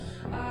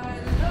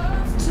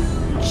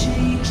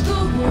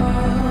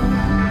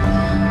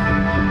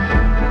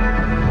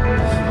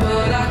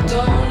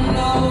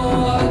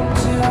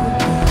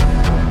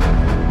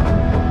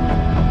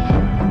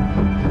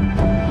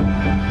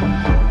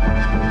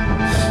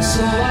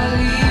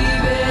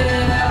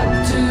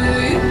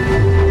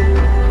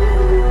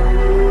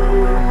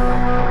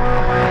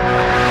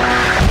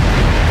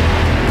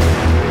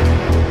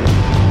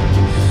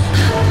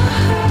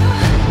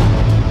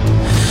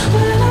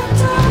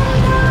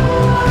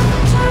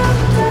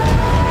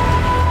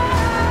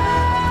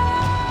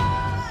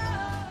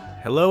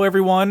Hello,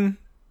 everyone.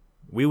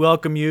 We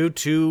welcome you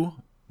to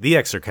the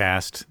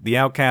Exorcast, the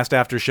Outcast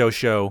After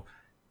Show.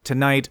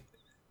 Tonight,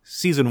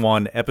 Season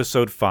 1,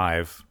 Episode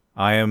 5.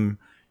 I am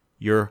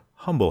your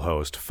humble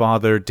host,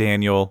 Father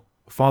Daniel.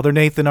 Father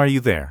Nathan, are you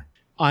there?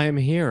 I am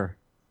here.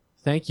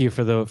 Thank you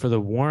for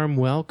the warm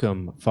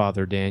welcome,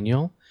 Father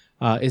Daniel.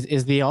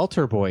 Is the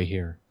altar boy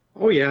here?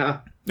 Oh, yeah.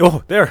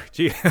 Oh, there.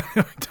 Gee,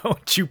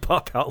 don't you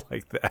pop out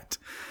like that.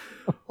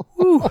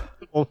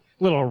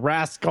 Little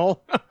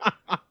rascal.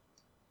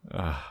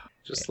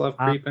 Just love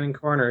creeping in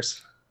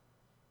corners.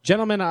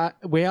 Gentlemen,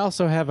 we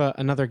also have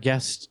another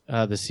guest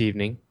this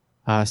evening.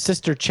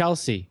 Sister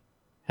Chelsea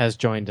has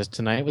joined us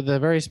tonight with a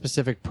very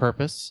specific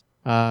purpose.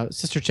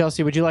 Sister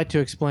Chelsea, would you like to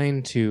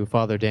explain to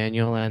Father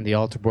Daniel and the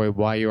altar boy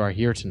why you are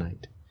here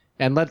tonight?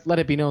 And let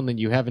it be known that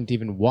you haven't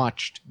even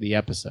watched the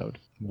episode.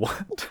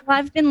 What? Well,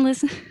 I've been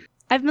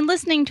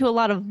listening to a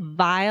lot of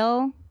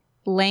vile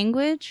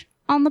language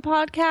on the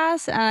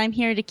podcast, and I'm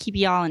here to keep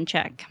y'all in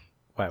check.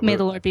 May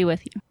the Lord be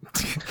with you.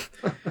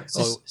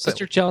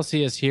 Sister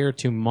Chelsea is here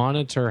to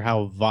monitor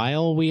how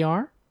vile we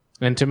are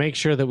and to make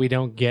sure that we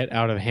don't get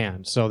out of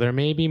hand. So there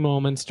may be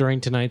moments during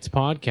tonight's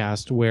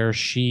podcast where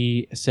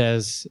she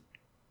says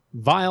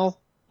vile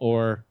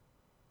or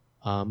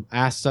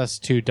asks us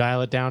to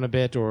dial it down a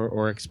bit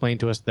or explain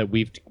to us that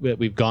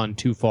we've gone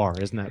too far.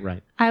 Isn't that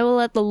right? I will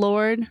let the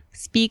Lord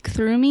speak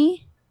through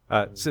me.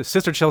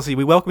 Sister Chelsea,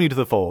 we welcome you to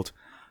the fold.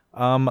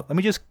 Let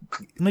me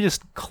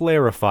just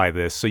clarify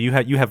this. So you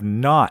have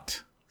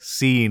not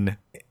seen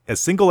a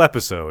single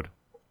episode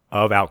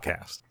of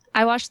Outcast.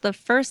 I watched the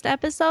first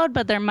episode,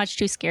 but they're much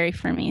too scary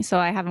for me, so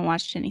I haven't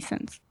watched any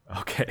since.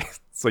 Okay,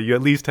 so you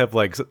at least have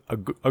like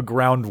a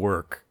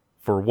groundwork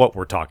for what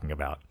we're talking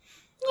about.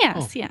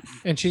 Yes, yes.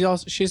 And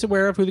she's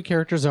aware of who the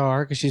characters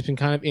are because she's been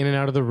kind of in and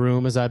out of the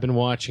room as I've been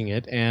watching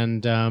it,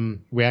 and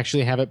we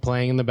actually have it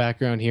playing in the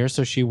background here,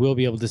 so she will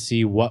be able to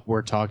see what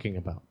we're talking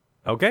about.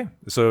 Okay,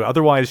 so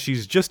otherwise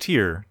she's just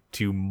here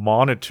to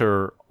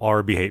monitor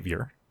our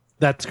behavior.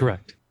 That's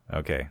correct.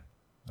 Okay,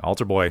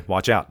 altar boy,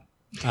 watch out.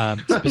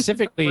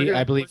 Specifically,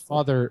 I believe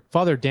Father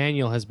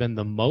Daniel has been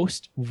the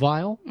most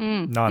vile.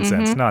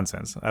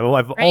 Nonsense.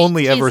 I've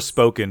only ever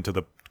spoken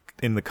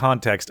in the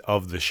context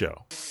of the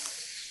show.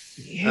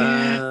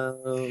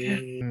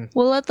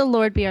 We'll let the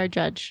Lord be our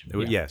judge.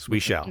 Yes, we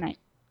shall. Tonight.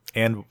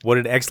 And what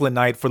an excellent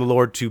night for the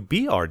Lord to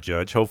be our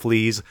judge. Hopefully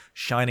he's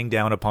shining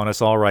down upon us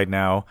all right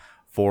now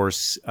for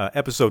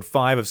episode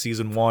 5 of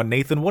season 1.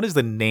 Nathan, what is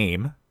the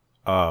name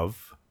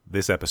of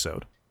this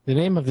episode? The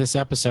name of this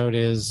episode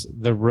is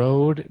The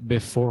Road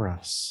Before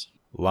Us.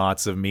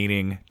 Lots of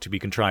meaning to be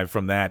contrived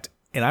from that.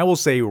 And I will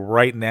say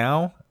right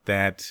now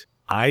that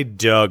I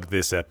dug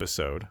this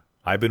episode.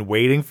 I've been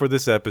waiting for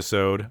this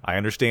episode. I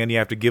understand you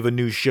have to give a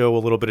new show a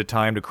little bit of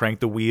time to crank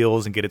the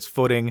wheels and get its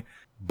footing,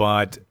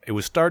 but it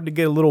was starting to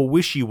get a little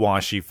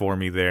wishy-washy for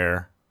me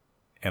there.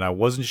 And I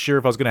wasn't sure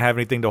if I was going to have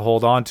anything to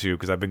hold on to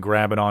because I've been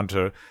grabbing on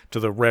to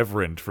the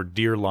Reverend for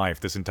dear life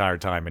this entire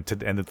time.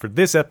 And for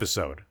this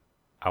episode,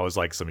 I was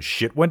like, some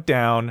shit went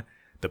down,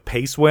 the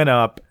pace went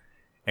up,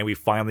 and we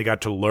finally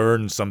got to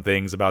learn some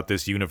things about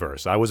this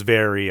universe. I was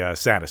very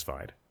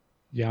satisfied.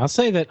 Yeah, I'll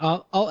say that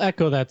I'll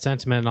echo that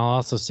sentiment, and I'll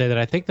also say that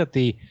I think that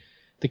the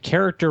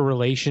character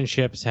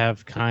relationships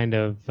have kind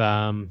of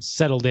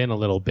settled in a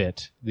little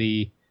bit.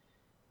 The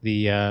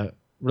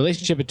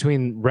relationship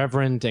between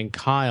Reverend and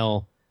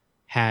Kyle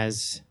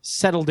has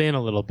settled in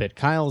a little bit.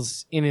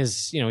 Kyle's in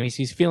his,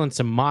 he's feeling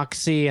some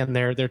moxie, and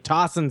they're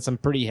tossing some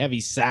pretty heavy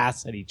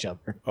sass at each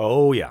other.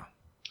 Oh yeah.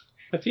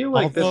 I feel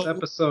like this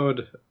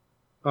episode.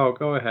 Oh,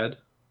 go ahead.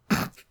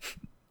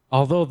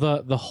 Although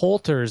the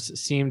Holters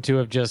seem to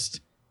have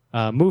just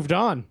moved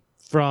on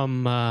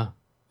from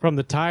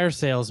the tire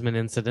salesman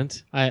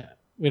incident.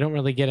 We don't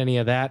really get any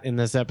of that in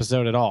this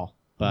episode at all.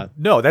 But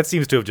no, that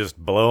seems to have just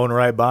blown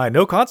right by.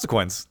 No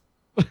consequence.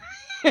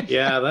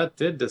 Yeah, that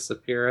did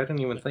disappear. I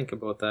didn't even think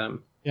about that.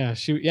 Yeah,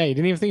 you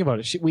didn't even think about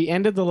it. We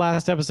ended the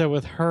last episode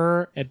with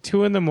her at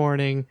 2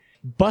 a.m,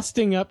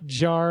 busting up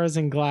jars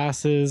and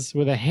glasses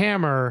with a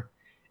hammer,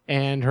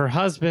 and her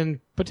husband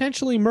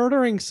potentially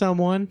murdering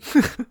someone,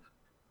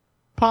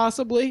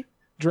 possibly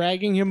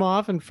dragging him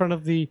off in front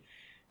of the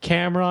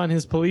camera on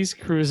his police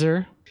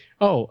cruiser.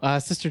 Oh,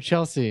 Sister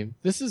Chelsea,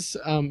 this is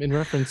in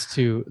reference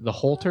to the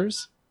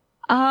Holters.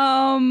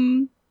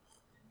 The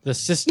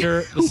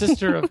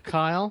sister of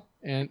Kyle.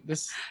 And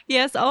this...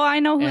 Yes, I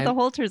know who the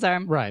Holters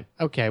are. Right.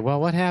 Okay,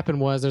 well, what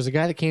happened was there's a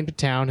guy that came to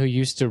town who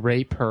used to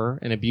rape her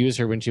and abuse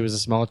her when she was a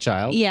small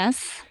child.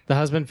 Yes. The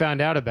husband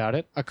found out about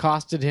it,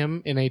 accosted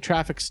him in a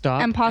traffic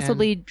stop. And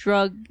possibly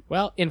drugged.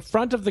 Well, in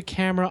front of the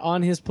camera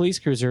on his police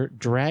cruiser,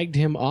 dragged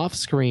him off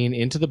screen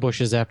into the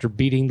bushes after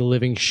beating the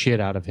living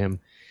shit out of him.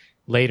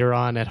 Later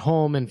on at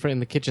home in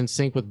the kitchen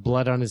sink with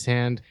blood on his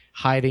hand,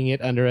 hiding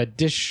it under a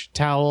dish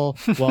towel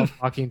while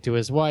talking to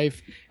his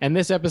wife. And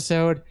this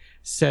episode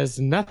says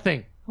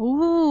nothing.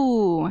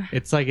 Ooh.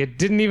 It's like it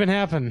didn't even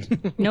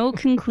happen. No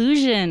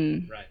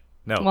conclusion. Right.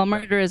 No. Well,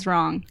 murder is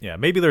wrong. Yeah,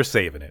 maybe they're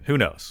saving it. Who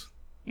knows?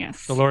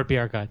 Yes. The Lord be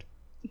our guide.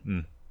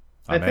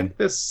 I think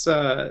this,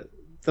 the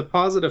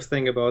positive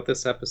thing about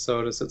this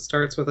episode is it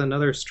starts with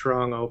another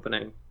strong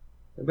opening.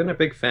 I've been a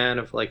big fan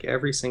of like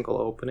every single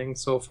opening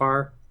so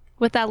far.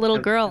 With that little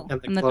girl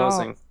and the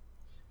closing. doll.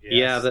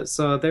 Yes. Yeah,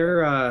 so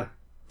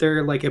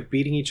they're like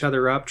beating each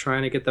other up,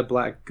 trying to get the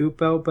black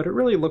goop out, but it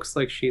really looks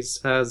like she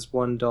has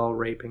one doll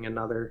raping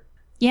another.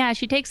 Yeah,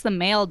 she takes the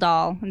male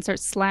doll and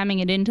starts slamming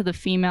it into the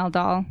female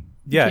doll.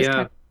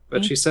 Yeah,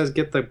 but she says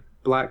get the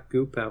black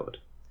goop out.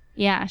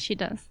 Yeah, she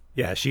does.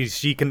 Yeah,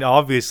 she can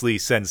obviously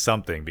sense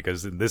something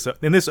because in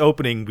this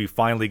opening we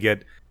finally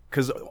get,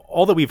 because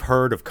all that we've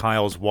heard of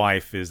Kyle's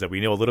wife is that we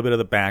know a little bit of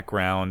the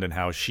background and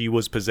how she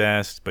was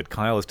possessed, but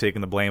Kyle has taken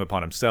the blame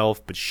upon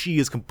himself, but she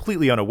is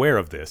completely unaware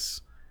of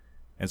this.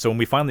 And so when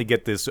we finally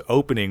get this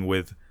opening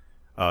with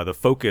the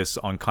focus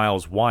on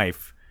Kyle's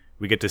wife,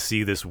 we get to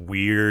see this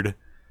weird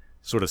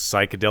sort of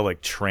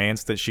psychedelic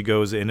trance that she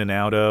goes in and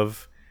out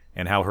of,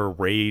 and how her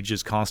rage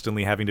is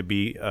constantly having to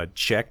be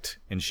checked,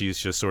 and she's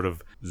just sort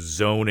of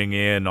zoning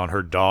in on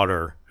her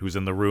daughter, who's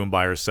in the room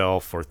by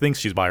herself, or thinks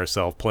she's by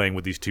herself, playing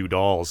with these two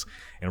dolls,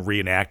 and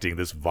reenacting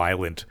this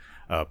violent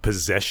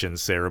possession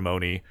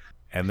ceremony.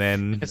 And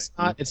then...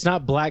 It's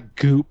not black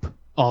goop,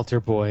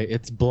 altar boy,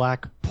 it's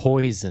black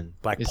poison.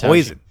 Black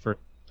poison?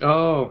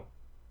 Oh,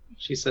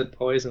 she said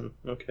poison.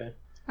 Okay.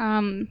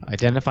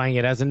 Identifying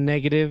it as a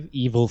negative,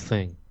 evil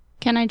thing.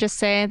 Can I just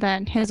say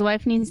that his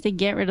wife needs to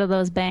get rid of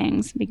those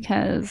bangs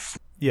because...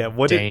 Yeah,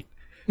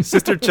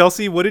 Sister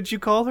Chelsea, what did you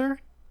call her?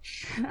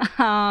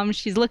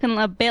 She's looking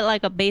a bit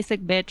like a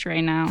basic bitch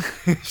right now.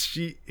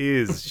 She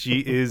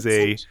is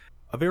a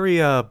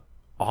very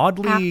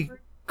oddly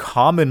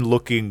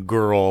common-looking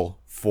girl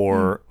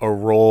for a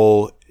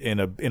role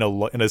in a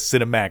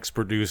Cinemax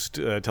produced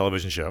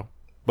television show.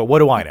 But what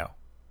do I know?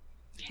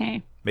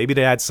 Okay. Maybe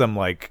to add some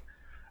like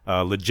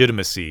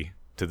legitimacy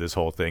to this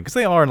whole thing, because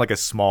they are in like a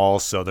small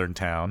southern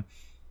town.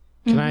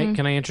 Can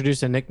I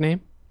introduce a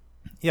nickname?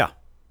 Yeah.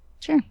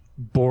 Sure.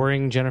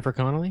 Boring Jennifer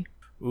Connelly?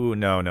 Ooh,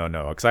 no,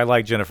 because I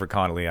like Jennifer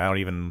Connelly. I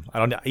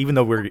don't even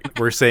though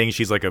we're saying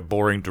she's like a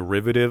boring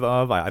derivative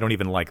of, I don't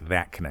even like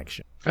that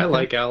connection. I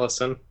like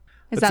Allison.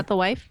 Is that the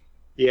wife?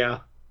 Yeah.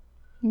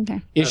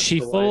 Okay. Is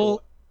she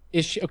full?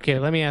 Is she okay?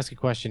 Let me ask a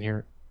question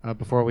here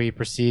before we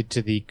proceed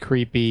to the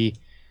creepy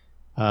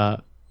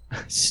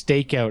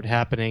stakeout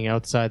happening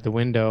outside the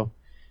window.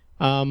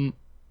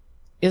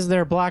 Is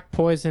there black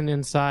poison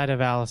inside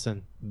of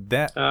Allison?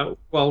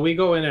 Well, we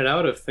go in and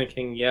out of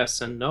thinking yes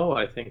and no,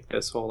 I think,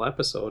 this whole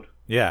episode.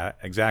 Yeah,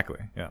 exactly.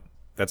 Yeah.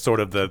 That's sort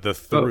of the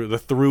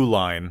through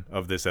line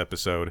of this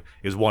episode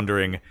is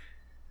wondering.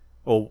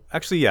 Oh,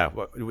 actually, yeah.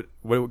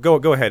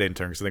 Go ahead,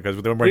 intern, because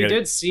we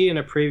did see in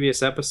a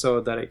previous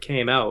episode that it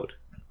came out,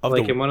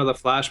 in one of the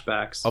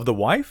flashbacks of the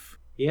wife.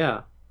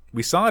 Yeah,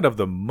 we saw it of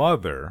the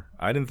mother.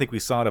 I didn't think we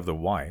saw it of the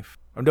wife.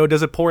 Oh, no,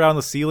 does it pour out on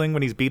the ceiling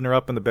when he's beating her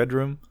up in the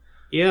bedroom?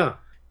 Yeah.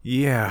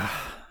 Yeah,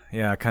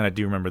 I kind of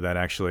do remember that,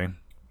 actually.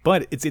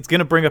 But it's going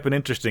to bring up an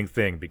interesting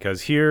thing,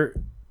 because here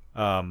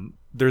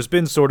there's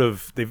been sort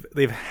of...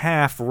 They've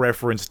half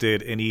referenced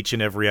it in each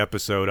and every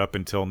episode up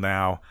until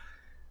now,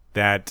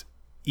 that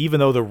even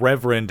though the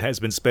Reverend has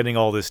been spending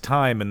all this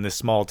time in this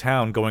small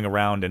town going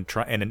around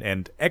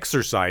and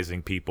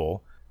exorcising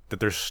people, that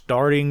they're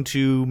starting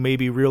to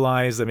maybe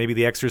realize that maybe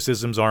the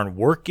exorcisms aren't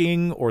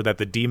working, or that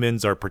the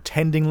demons are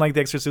pretending like the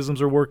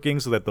exorcisms are working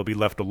so that they'll be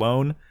left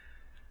alone.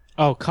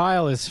 Oh,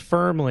 Kyle is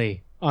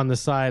firmly on the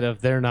side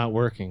of they're not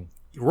working.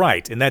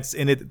 Right, and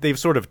they've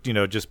sort of,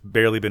 just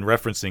barely been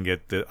referencing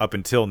it up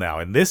until now.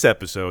 In this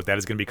episode, that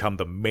is going to become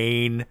the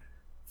main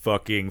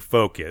fucking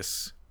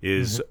focus,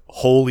 is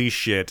holy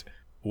shit,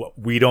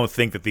 we don't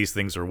think that these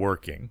things are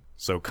working.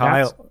 So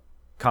Kyle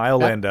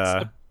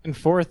and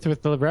forth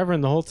with the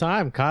Reverend the whole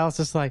time. Kyle's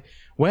just like,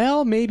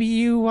 well, maybe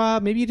you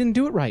didn't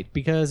do it right,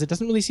 because it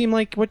doesn't really seem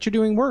like what you're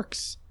doing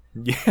works.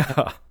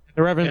 Yeah.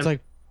 The Reverend's like,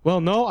 well,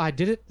 no, I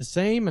did it the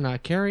same, and I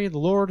carry the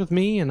Lord with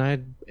me, and I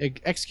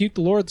execute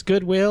the Lord's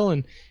goodwill,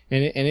 and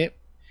it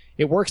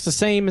works the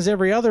same as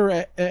every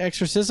other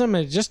exorcism,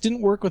 and it just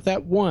didn't work with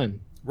that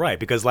one. Right,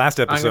 because last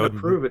episode, I'm going to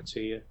prove it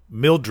to you.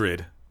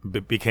 Mildred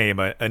became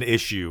an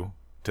issue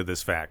to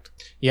this fact.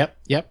 Yep.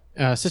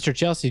 Sister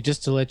Chelsea,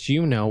 just to let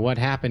you know, what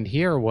happened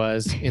here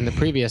was, in the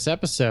previous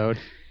episode,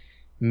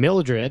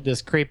 Mildred,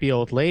 this creepy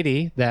old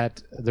lady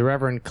that the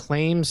Reverend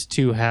claims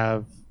to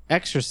have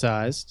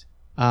exorcised,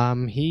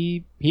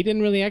 he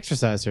didn't really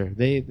exorcise her.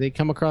 They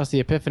come across the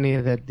epiphany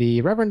that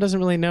the Reverend doesn't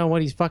really know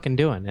what he's fucking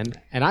doing.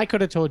 And I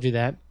could have told you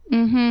that.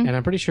 Mm-hmm. And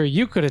I'm pretty sure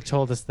you could have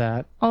told us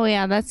that. Oh,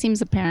 yeah, that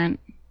seems apparent.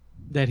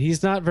 That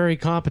he's not very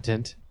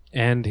competent,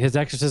 and his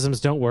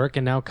exorcisms don't work,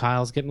 and now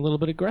Kyle's getting a little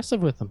bit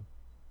aggressive with him.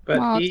 But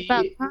well,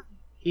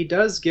 he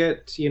does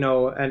get,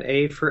 an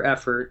A for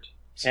effort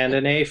and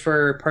an A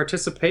for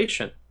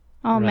participation.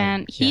 Oh, right.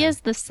 Man, he is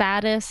the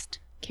saddest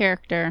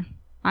character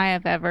I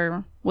have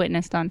ever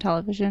witnessed on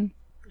television.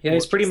 Yeah,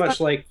 he's pretty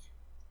much like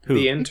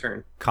the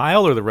intern.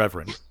 Kyle or the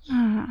Reverend?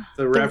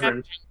 The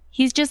Reverend.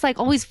 He's just like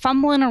always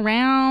fumbling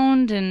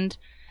around, and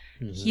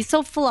he's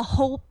so full of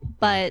hope,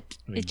 but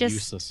it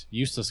just...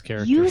 Useless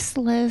character.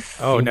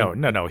 Useless. Oh,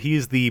 no.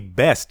 He's the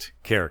best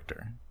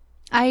character.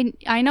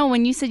 I know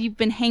when you said you've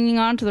been hanging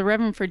on to the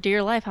Reverend for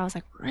dear life, I was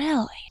like,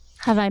 really?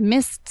 Have I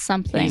missed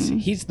something?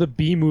 He's the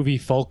B-movie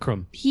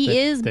fulcrum. He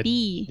is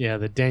B. Yeah,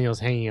 that Daniel's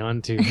hanging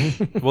on to.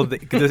 Well,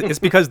 it's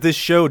because this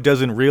show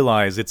doesn't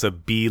realize it's a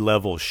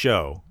B-level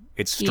show.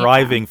 It's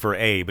striving for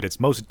A, but it's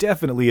most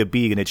definitely a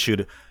B, and it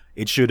should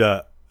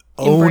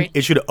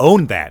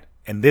own that.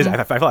 And this,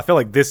 I feel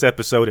like this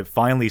episode, it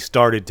finally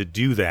started to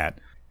do that.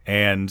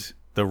 And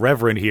the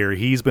Reverend here,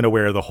 he's been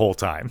aware the whole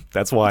time.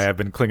 That's why I've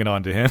been clinging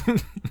on to him.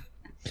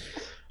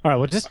 All right,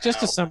 well, just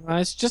to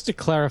summarize, just to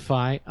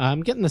clarify,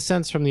 I'm getting the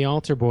sense from the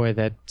altar boy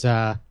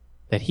that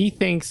he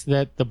thinks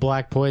that the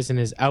black poison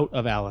is out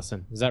of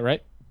Allison. Is that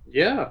right?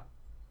 Yeah.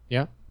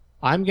 Yeah.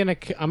 I'm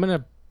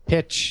gonna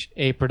pitch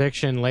a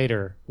prediction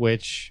later,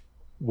 which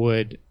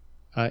would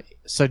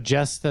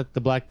suggest that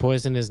the black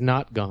poison is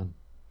not gone.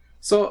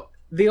 So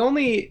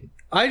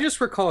I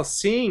just recall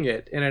seeing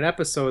it in an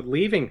episode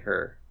leaving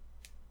her.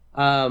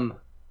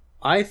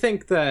 I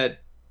think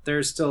that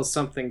there's still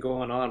something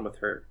going on with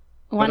her.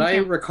 But I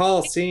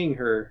recall seeing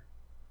her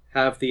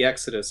have the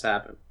Exodus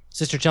happen.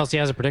 Sister Chelsea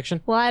has a prediction?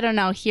 Well, I don't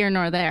know here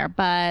nor there,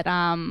 but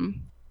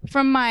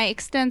from my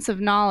extensive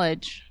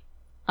knowledge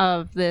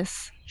of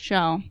this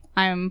show,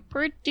 I'm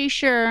pretty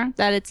sure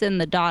that it's in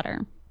the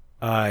daughter.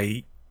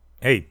 Hey.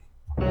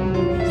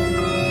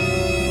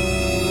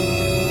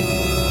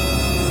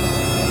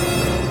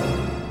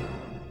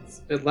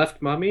 It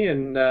left Mummy,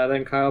 and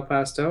then Kyle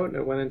passed out, and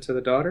it went into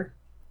the daughter?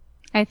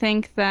 I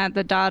think that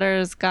the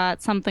daughter's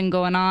got something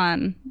going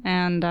on,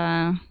 and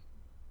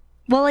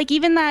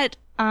even that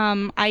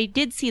I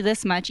did see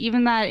this much,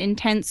 even that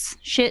intense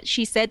shit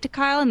she said to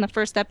Kyle in the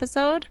first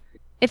episode,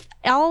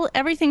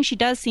 everything she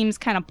does seems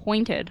kind of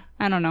pointed.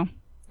 I don't know,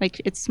 like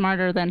it's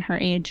smarter than her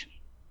age.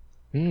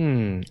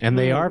 And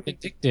they are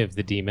vindictive,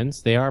 the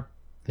demons. They are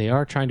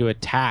trying to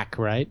attack,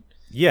 right?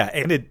 Yeah,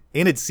 and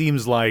it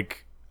seems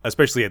like,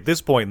 especially at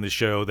this point in the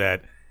show,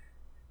 that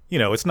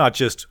it's not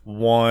just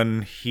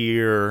one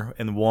here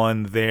and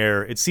one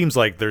there. It seems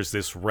like there's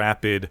this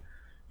rapid,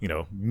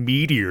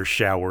 meteor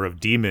shower of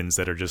demons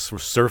that are just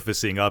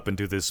surfacing up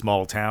into this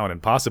small town and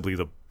possibly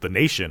the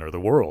nation or the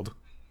world.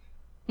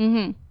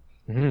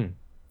 Mm-hmm. Mm-hmm.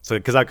 So,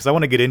 because I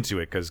want to get into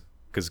it, because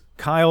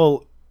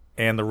Kyle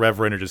and the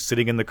Reverend are just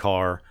sitting in the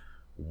car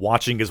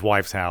watching his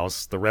wife's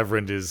house. The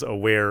Reverend is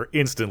aware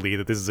instantly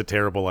that this is a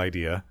terrible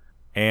idea,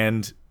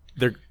 and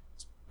they're...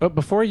 But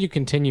before you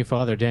continue,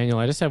 Father Daniel,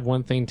 I just have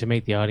one thing to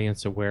make the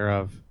audience aware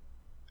of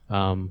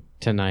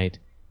tonight.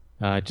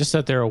 Just so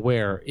that they're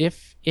aware.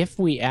 If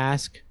we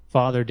ask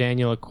Father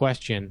Daniel a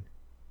question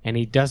and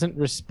he doesn't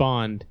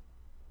respond,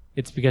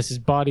 it's because his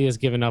body has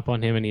given up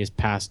on him and he has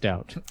passed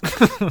out.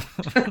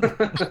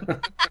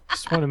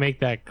 Just want to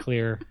make that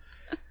clear,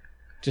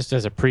 just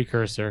as a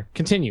precursor.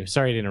 Continue.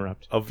 Sorry to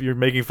interrupt. You're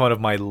making fun of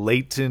my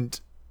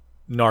latent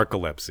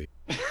narcolepsy.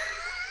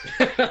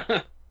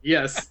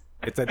 Yes.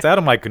 It's out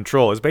of my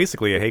control. It's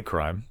basically a hate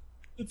crime.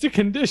 It's a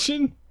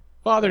condition.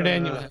 Father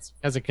Daniel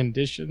has a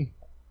condition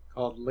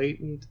called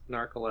latent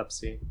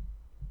narcolepsy.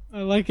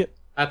 I like it.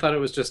 I thought it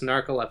was just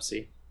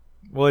narcolepsy.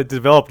 Well, it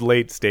developed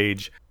late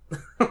stage,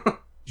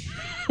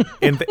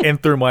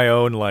 and through my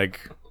own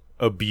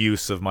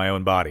abuse of my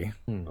own body.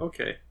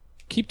 Okay.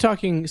 Keep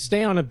talking.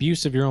 Stay on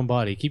abuse of your own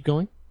body. Keep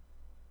going.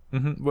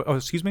 Mm-hmm. Oh,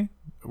 excuse me.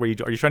 Are you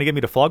trying to get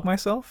me to flog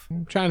myself?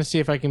 I'm trying to see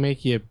if I can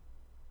make you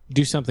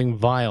do something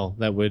vile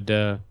that would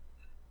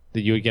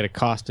that you would get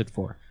accosted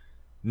for.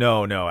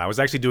 No. I was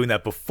actually doing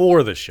that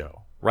before the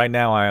show. Right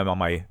now, I am on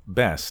my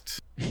best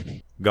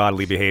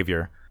godly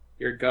behavior.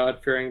 Your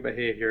God-fearing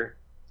behavior.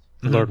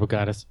 The Lord will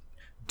guide us.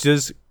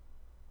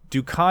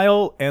 Do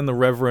Kyle and the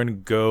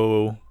Reverend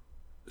go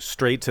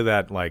straight to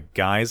that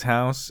guy's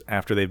house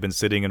after they've been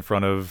sitting in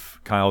front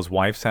of Kyle's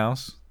wife's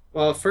house?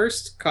 Well,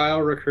 first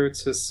Kyle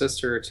recruits his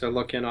sister to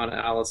look in on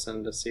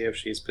Allison to see if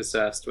she's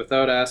possessed,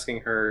 without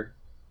asking her,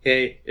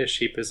 "Hey, is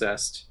she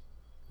possessed?"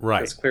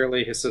 Right. Because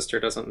clearly his sister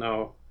doesn't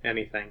know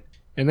anything.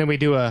 And then we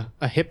do a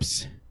hip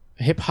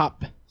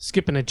hop,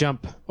 skip and a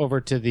jump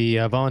over to the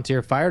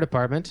volunteer fire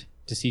department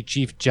to see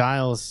Chief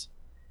Giles.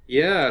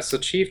 Yeah, so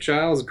Chief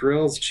Giles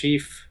grills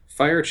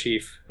Fire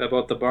Chief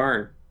about the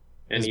barn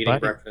and eating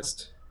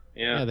breakfast.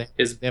 Yeah,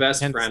 his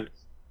best friend.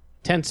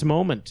 Tense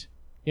moment.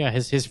 Yeah,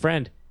 his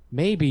friend.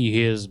 Maybe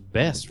his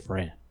best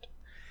friend.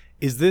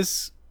 Is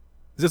this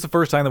Is this the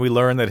first time that we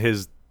learn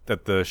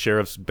that the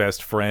sheriff's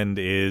best friend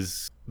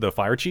is the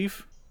fire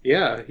chief?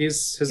 Yeah,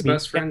 his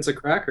best friend's a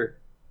cracker.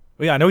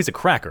 Well, yeah, I know he's a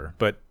cracker,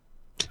 but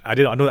I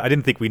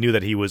didn't think we knew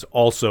that he was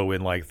also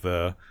in like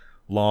the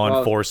law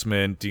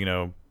enforcement,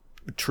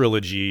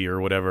 trilogy or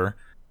whatever.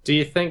 Do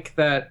you think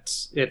that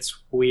it's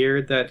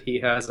weird that he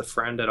has a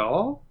friend at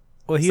all?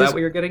 Well, is that what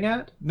you're getting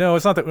at? No,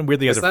 it's not that weird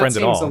that he has a friend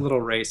at all. That seems a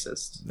little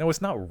racist. No,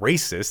 it's not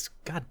racist.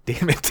 God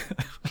damn it.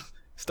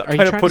 Stop Are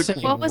trying to put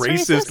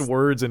racist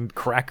words and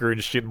cracker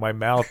and shit in my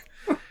mouth.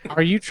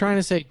 Are you trying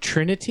to say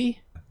Trinity?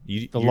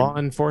 The law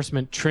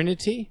enforcement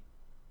Trinity?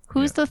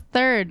 Who's the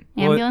third?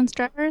 Ambulance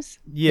drivers?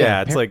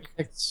 Yeah, it's like...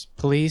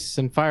 Police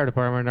and fire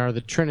department are the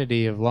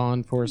Trinity of law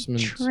enforcement.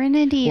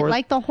 Trinity,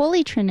 like the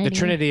Holy Trinity. The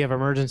Trinity of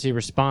emergency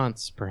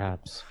response,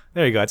 perhaps.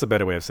 There you go. That's a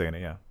better way of saying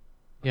it, yeah.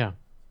 Yeah.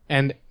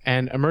 And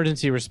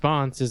emergency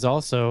response is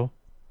also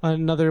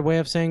another way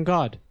of saying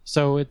God.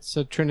 So it's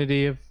a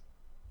Trinity of...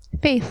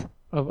 faith.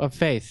 Of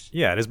faith.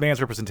 Yeah, it is man's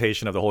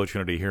representation of the Holy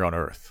Trinity here on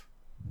Earth.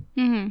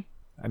 Mm-hmm.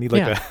 I need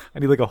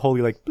like a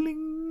holy like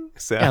bling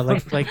sound. Yeah,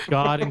 like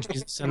God and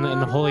Jesus and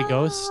the Holy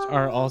Ghost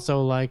are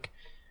also like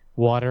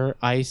water,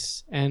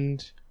 ice,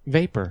 and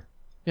vapor.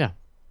 Yeah.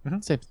 Mm-hmm.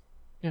 Safe.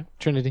 Yeah,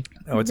 Trinity.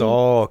 Oh, it's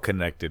all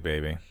connected,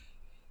 baby.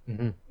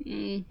 Mm-hmm.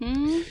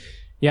 Mm-hmm.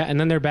 Yeah, and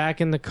then they're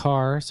back in the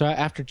car. So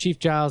after Chief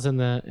Giles and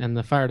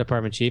the fire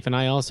department chief, and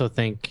I also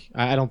think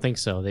I don't think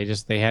so.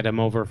 They had him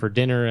over for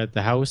dinner at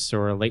the house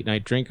or a late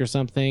night drink or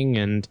something,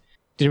 and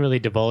didn't really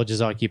divulge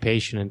his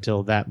occupation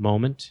until that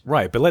moment.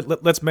 Right,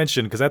 but let's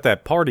mention, because at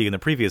that party in the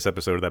previous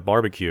episode of that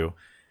barbecue,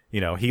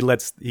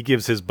 he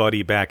gives his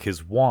buddy back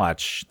his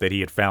watch that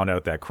he had found out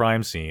at that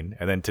crime scene,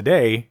 and then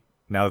today,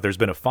 now that there's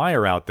been a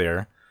fire out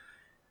there,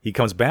 he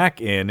comes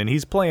back in, and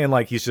he's playing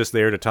like he's just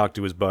there to talk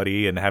to his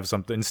buddy and have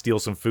something, steal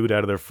some food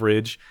out of their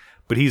fridge.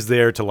 But he's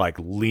there to, like,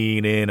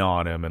 lean in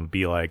on him and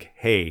be like,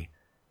 hey,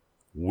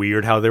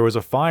 weird how there was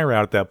a fire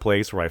out at that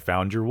place where I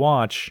found your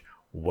watch.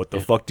 What the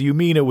fuck do you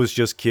mean it was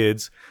just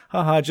kids?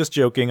 Haha, just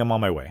joking, I'm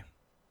on my way.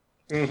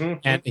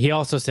 Mm-hmm. And he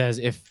also says,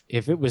 if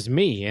it was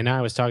me and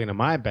I was talking to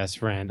my best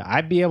friend,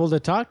 I'd be able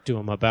to talk to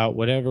him about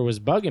whatever was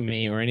bugging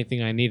me or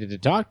anything I needed to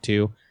talk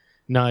to.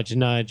 Nudge,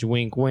 nudge,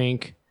 wink,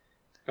 wink.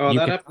 Oh,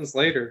 that happens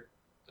later,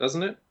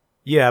 doesn't it?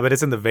 Yeah, but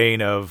it's in the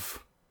vein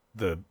of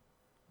the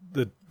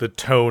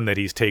tone that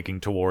he's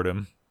taking toward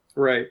him.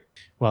 Right.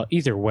 Well,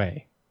 either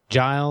way,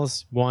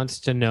 Giles wants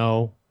to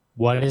know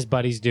what his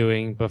buddy's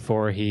doing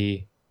before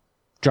he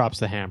drops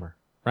the hammer,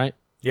 right?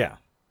 Yeah.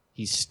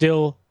 He's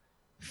still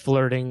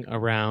flirting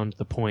around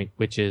the point,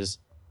 which is,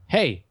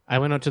 hey, I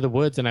went out to the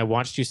woods and I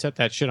watched you set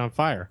that shit on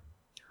fire.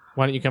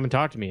 Why don't you come and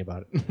talk to me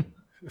about it?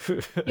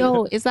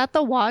 Yo, is that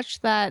the watch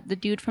that the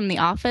dude from The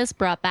Office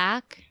brought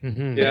back?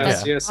 Mm-hmm.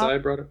 Yes, I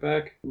brought it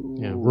back. Ooh.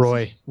 Yeah,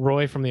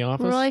 Roy from The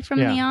Office. Roy from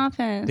The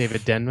Office.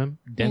 David Denman.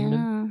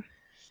 Yeah.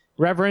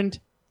 Reverend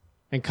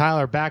and Kyle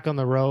are back on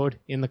the road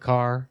in the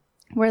car.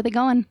 Where are they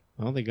going?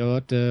 Well, they go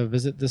out to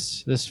visit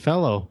this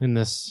fellow in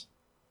this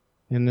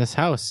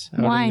house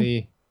out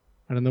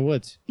in the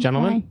woods.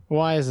 Gentlemen,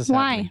 why is this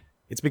happening?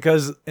 It's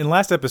because in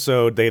last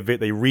episode,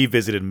 they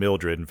revisited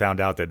Mildred and found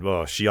out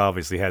that, she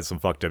obviously had some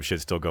fucked up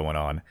shit still going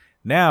on.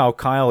 Now,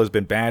 Kyle has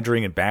been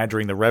badgering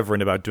the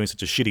Reverend about doing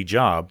such a shitty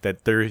job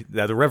that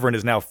the Reverend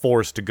is now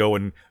forced to go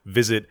and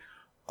visit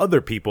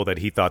other people that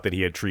he thought that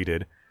he had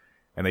treated.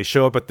 And they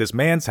show up at this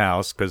man's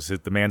house because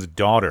the man's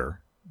daughter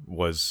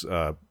was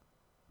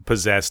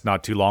possessed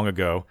not too long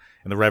ago,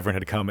 and the Reverend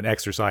had come and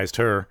exorcised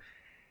her.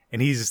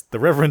 And the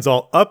Reverend's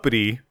all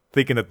uppity,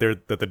 thinking that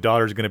the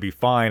daughter's going to be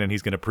fine and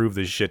he's going to prove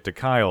this shit to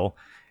Kyle.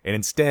 And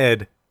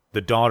instead,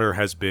 the daughter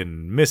has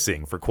been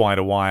missing for quite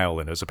a while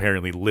and is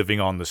apparently living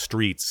on the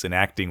streets and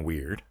acting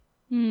weird.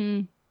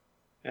 Hmm.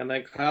 And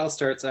then Kyle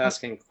starts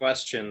asking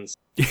questions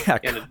in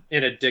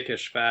a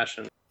dickish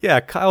fashion.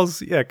 Yeah,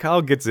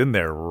 Kyle gets in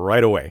there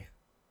right away.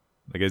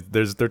 Like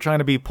they're trying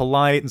to be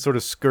polite and sort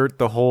of skirt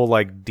the whole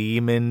like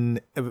demon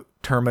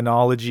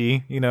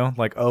terminology,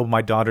 like, oh,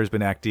 my daughter's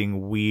been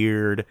acting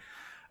weird.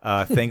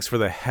 Thanks for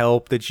the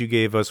help that you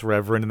gave us,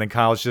 Reverend. And then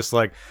Kyle's just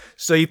like,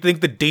 so you think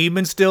the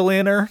demon's still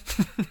in her?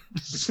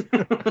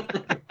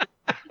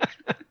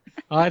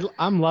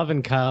 I'm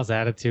loving Kyle's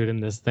attitude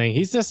in this thing.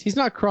 He's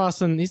not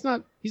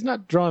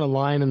drawing a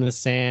line in the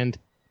sand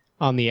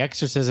on the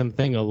exorcism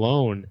thing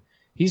alone.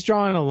 He's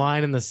drawing a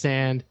line in the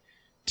sand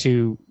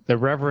to the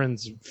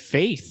Reverend's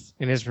faith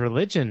in his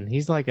religion.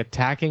 He's like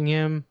attacking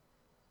him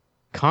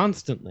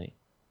constantly.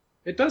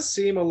 It does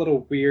seem a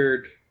little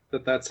weird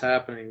that that's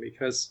happening,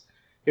 because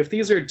if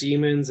these are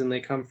demons and they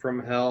come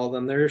from hell,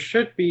 then there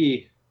should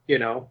be,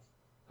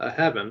 a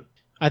heaven.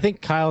 I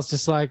think Kyle's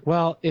just like,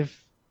 well,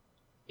 if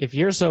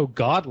you're so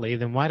godly,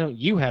 then why don't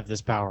you have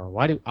this power?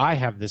 Why do I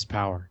have this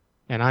power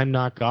and I'm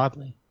not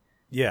godly?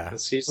 Yeah.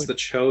 Because he's the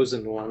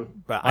chosen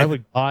one. But why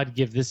would God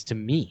give this to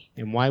me?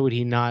 And why would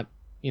he not,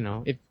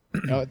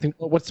 I think,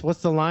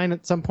 what's the line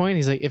at some point?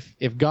 He's like,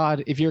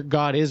 if your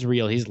God is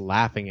real, he's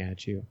laughing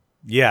at you.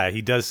 Yeah,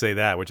 he does say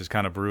that, which is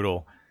kind of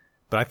brutal.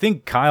 But I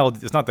think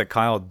it's not that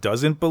Kyle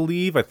doesn't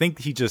believe. I think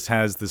he just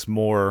has this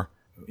more,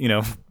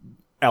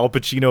 Al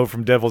Pacino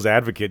from Devil's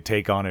Advocate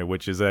take on it,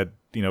 which is that,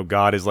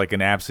 God is like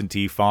an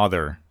absentee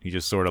father. He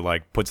just sort of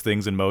like puts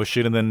things in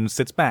motion and then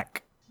sits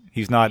back.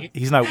 He's not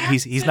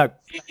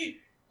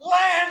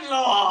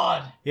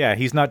landlord. Yeah,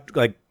 he's not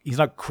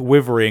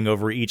quivering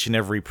over each and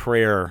every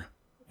prayer,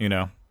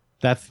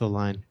 That's the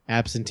line.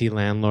 Absentee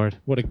landlord.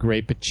 What a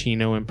great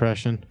Pacino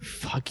impression.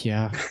 Fuck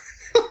yeah.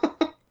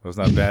 That was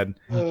not bad.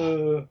 Is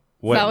that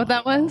what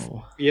that was?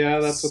 Yeah,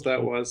 that's what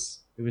that was.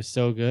 It was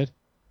so good.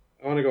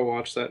 I want to go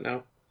watch that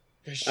now.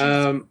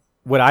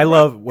 What I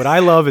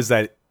love is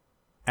that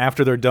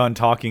after they're done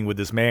talking with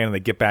this man and they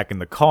get back in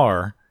the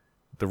car,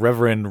 the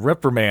Reverend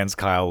reprimands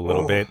Kyle a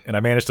little bit, and I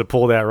managed to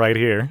pull that right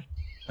here.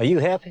 Are you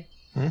happy?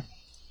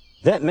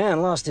 That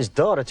man lost his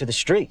daughter to the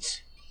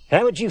streets.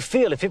 How would you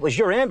feel if it was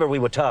your Amber we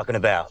were talking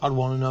about? I'd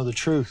want to know the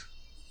truth.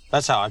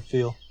 That's how I'd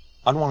feel.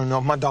 I'd want to know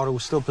if my daughter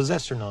was still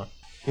possessed or not.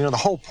 The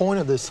whole point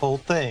of this whole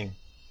thing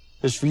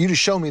is for you to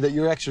show me that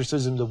your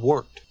exorcisms have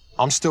worked.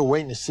 I'm still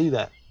waiting to see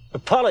that.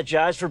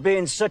 Apologize for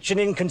being such an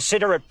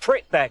inconsiderate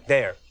prick back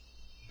there.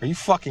 Are you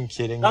fucking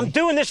kidding me? I'm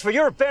doing this for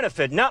your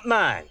benefit, not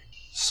mine.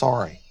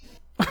 Sorry.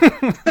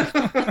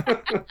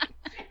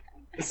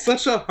 It's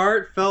such a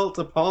heartfelt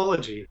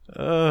apology.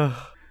 I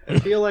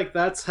feel like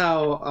that's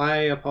how I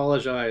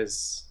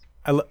apologize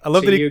I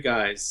love to that you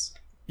guys.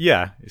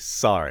 Yeah,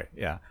 sorry.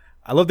 Yeah.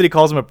 I love that he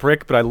calls him a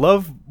prick, but I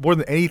love more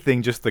than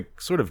anything just the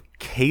sort of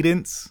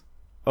cadence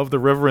of the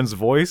Reverend's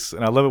voice,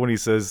 and I love it when he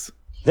says,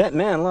 That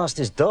man lost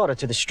his daughter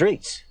to the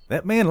streets.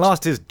 That man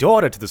lost his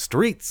daughter to the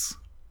streets.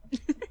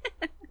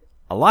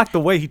 I like the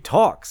way he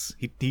talks.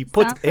 He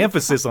puts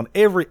emphasis on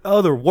every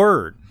other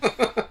word.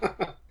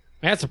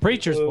 That's a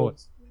preacher's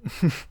voice.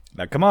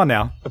 Now, come on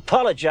now.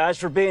 Apologize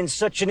for being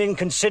such an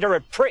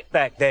inconsiderate prick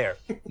back there.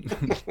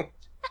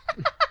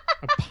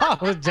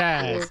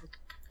 Apologize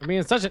for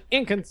being such an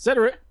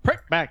inconsiderate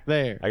prick back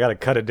there. I gotta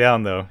cut it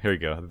down, though. Here we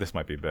go. This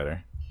might be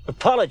better.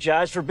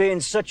 Apologize for being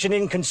such an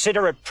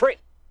inconsiderate prick.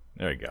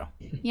 There we go.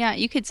 Yeah,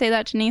 you could say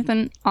that to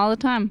Nathan all the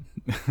time.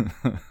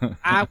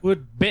 I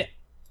would bet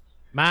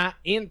my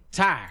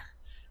entire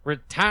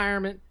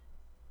retirement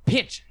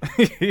pension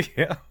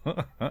Yeah.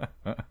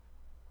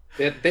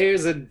 That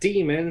there's a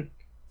demon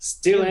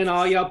stealing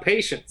all your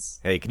patience.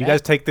 Hey, can you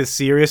guys take this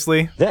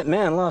seriously? That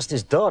man lost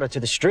his daughter to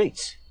the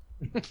streets.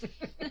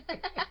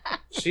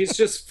 She's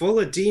just full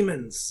of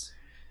demons.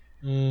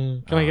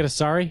 Can I get a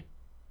sorry?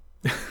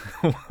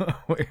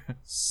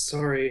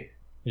 Sorry.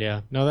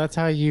 Yeah. No, that's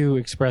how you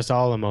express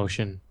all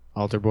emotion,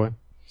 Altar Boy.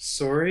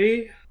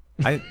 Sorry?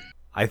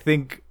 I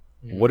think,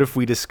 what if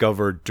we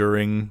discover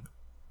during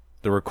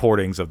the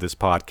recordings of this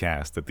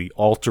podcast that the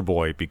altar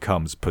boy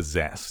becomes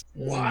possessed?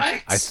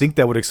 What? I think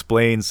that would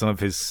explain some of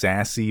his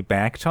sassy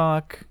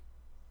backtalk.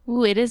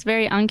 Ooh, it is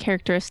very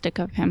uncharacteristic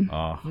of him.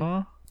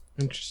 Uh-huh.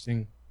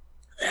 Interesting.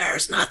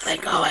 There's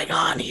nothing going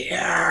on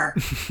here.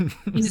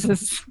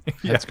 Jesus.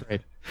 That's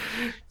great.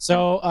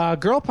 So,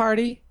 girl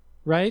party,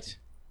 right?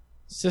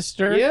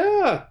 Sister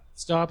Yeah.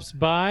 stops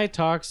by,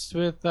 talks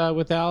with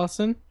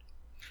Allison.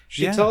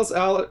 She tells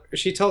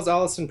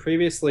Allison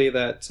previously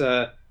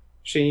that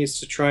she needs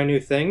to try new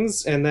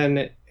things, and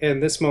then in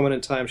this moment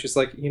in time, she's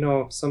like,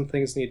 some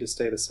things need to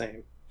stay the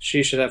same.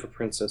 She should have a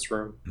princess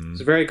room.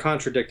 It's very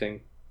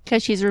contradicting.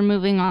 Because she's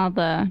removing all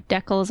the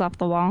decals off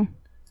the wall.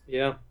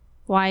 Yeah.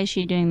 Why is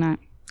she doing that?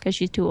 Because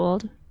she's too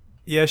old?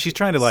 Yeah, she's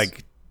trying to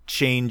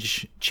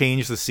change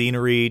the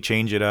scenery,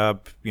 change it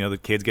up. The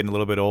kid's getting a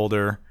little bit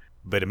older.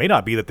 But it may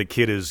not be that the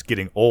kid is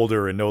getting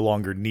older and no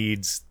longer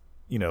needs,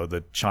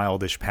 the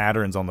childish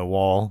patterns on the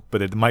wall,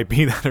 but it might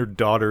be that her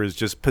daughter is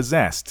just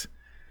possessed.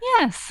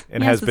 Yes.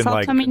 And yes, has it's been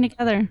all coming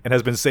together. And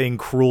has been saying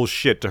cruel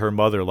shit to her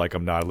mother, like,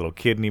 I'm not a little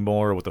kid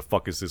anymore. What the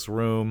fuck is this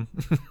room?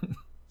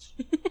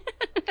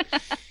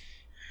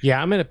 Yeah,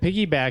 I'm going to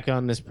piggyback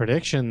on this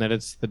prediction that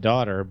it's the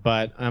daughter,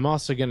 but I'm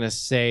also going to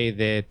say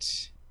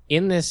that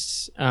in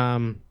this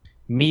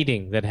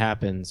meeting that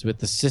happens with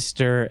the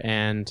sister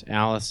and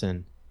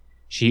Allison,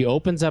 she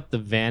opens up the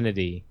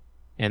vanity,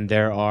 and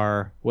there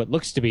are what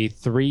looks to be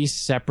 3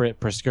 separate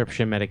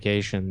prescription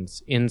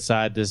medications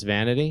inside this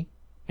vanity.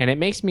 And it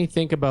makes me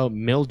think about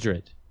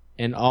Mildred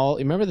and all.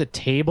 Remember the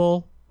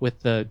table with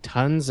the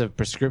tons of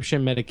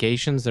prescription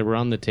medications that were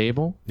on the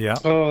table? Yeah.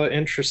 Oh,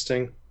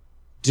 interesting.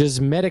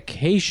 Does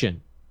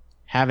medication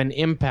have an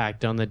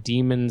impact on the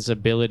demon's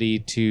ability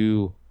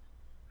to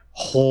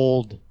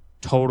hold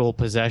total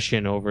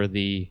possession over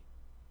the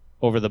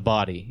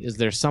body? Is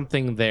there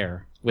something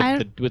there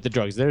with the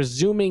drugs? They're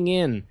zooming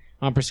in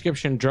on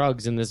prescription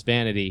drugs in this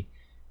vanity.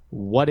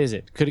 What is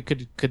it?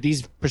 Could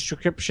these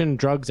prescription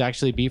drugs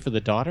actually be for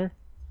the daughter?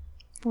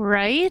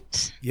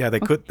 Right? Yeah, they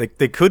could.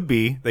 They could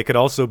be. They could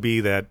also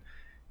be that.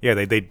 Yeah,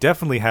 they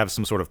definitely have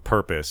some sort of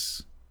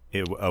purpose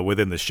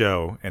within the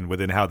show and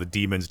within how the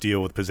demons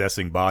deal with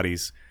possessing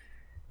bodies.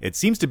 It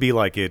seems to be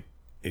like it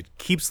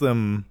keeps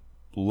them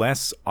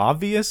less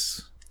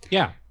obvious.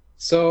 Yeah.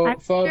 So,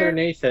 Father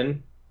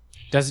Nathan,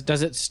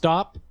 does it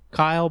stop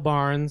Kyle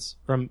Barnes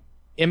from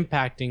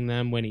impacting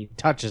them when he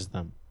touches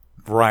them?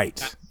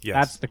 Right. Yes.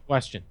 That's the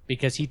question,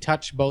 because he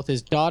touched both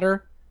his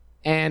daughter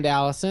and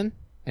Allison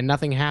and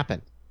nothing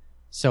happened.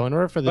 So in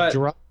order for the But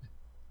drug...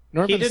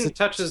 He didn't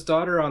touch his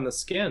daughter on the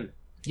skin.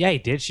 Yeah, he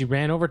did. She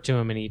ran over to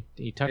him and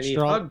he touched And he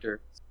her. hugged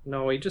her.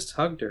 No, he just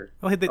hugged her.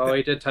 Oh, He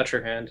did touch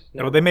her hand.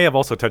 No, they may have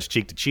also touched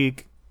cheek to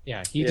cheek.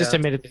 Yeah, he just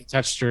admitted that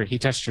he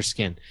touched her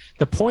skin.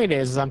 The point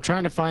is I'm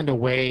trying to find a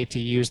way to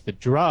use the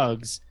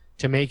drugs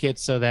to make it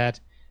so that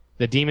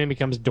the demon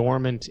becomes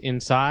dormant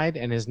inside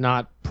and is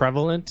not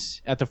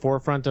prevalent at the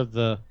forefront of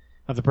the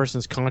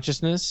person's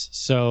consciousness.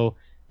 So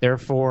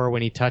therefore,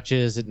 when he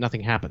touches it,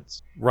 nothing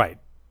happens. Right.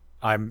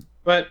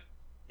 But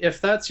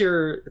if that's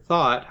your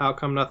thought, how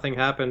come nothing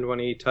happened when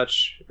he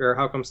touched, or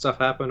how come stuff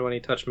happened when he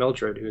touched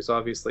Mildred, who's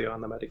obviously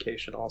on the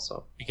medication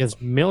also? Because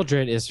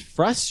Mildred is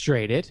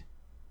frustrated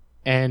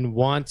and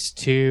wants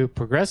to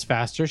progress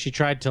faster. She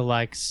tried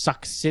to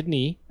suck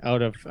Sydney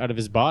out of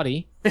his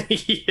body.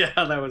 Yeah,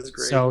 that was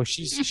great. So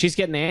she's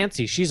getting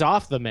antsy. She's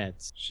off the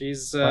meds.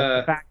 She's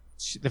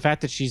The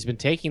fact that she's been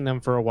taking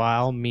them for a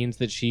while means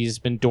that she's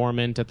been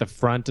dormant at the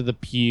front of the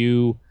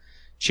pew,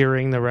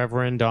 cheering the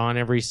Reverend on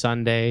every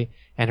Sunday,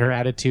 and her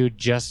attitude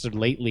just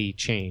lately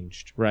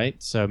changed,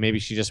 right? So maybe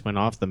she just went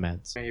off the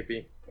meds.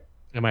 maybe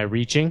Am I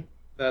reaching?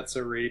 that's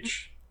a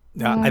reach.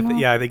 I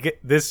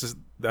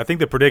think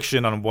the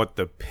prediction on what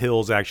the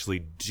pills actually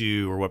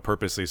do or what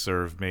purpose they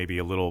serve may be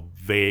a little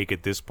vague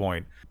at this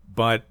point.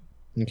 But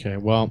Okay,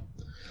 well,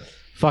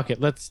 fuck it.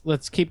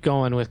 Let's keep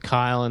going with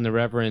Kyle and the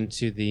Reverend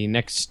to the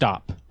next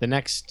stop. The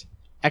next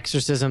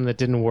exorcism that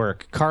didn't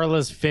work.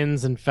 Carla's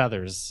fins and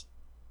feathers.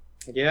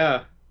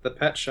 Yeah, the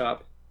pet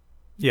shop.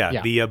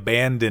 yeah, the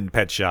abandoned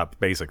pet shop,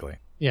 basically.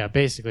 Yeah,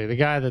 basically. The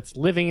guy that's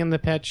living in the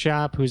pet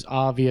shop who's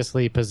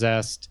obviously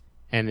possessed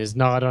and is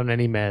not on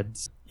any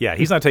meds. Yeah,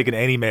 he's not taking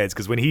any meds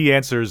because when he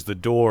answers the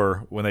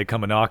door when they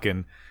come a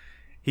knocking,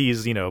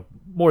 he's,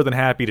 more than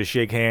happy to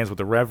shake hands with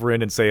the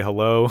Reverend and say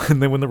hello.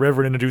 And then when the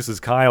Reverend introduces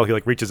Kyle, he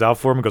reaches out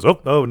for him and goes,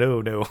 oh,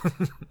 no.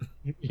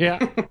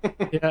 Yeah.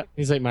 Yeah.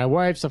 He's like, my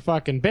wife's a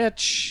fucking bitch.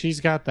 She's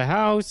got the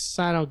house.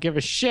 I don't give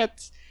a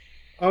shit.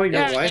 Oh,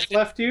 your wife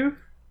left you?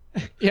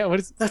 Yeah,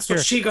 That's what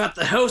she got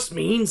the house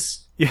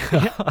means.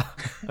 Yeah.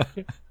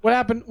 What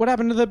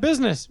happened to the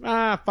business?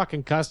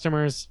 Fucking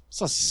customers.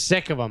 So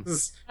sick of them.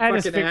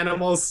 Fucking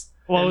animals.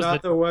 And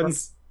not the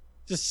ones.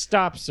 Just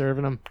stop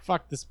serving them.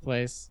 Fuck this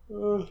place.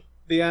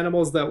 The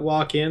animals that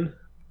walk in.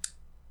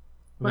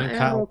 My And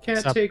animal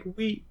can't take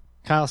wheat.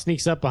 Kyle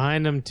sneaks up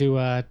behind him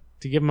to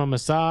give him a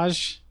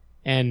massage,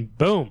 and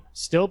boom,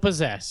 still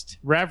possessed.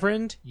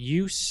 Reverend,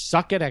 you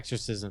suck at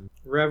exorcism.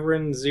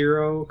 Reverend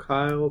 0,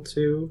 Kyle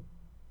 2.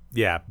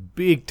 Yeah,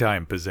 big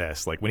time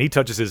possessed. When he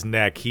touches his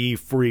neck, he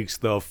freaks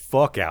the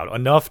fuck out.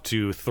 Enough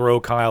to throw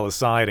Kyle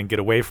aside and get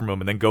away from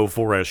him and then go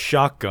for a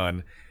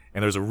shotgun.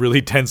 And there's a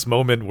really tense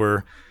moment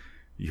where,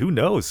 who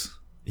knows?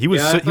 He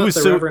was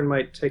the Reverend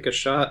might take a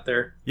shot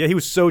there. Yeah, he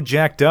was so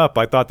jacked up,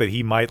 I thought that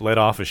he might let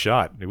off a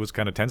shot. It was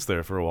kind of tense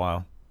there for a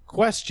while.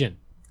 Question.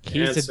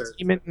 He's a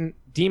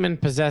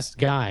demon-possessed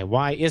guy.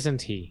 Why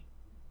isn't he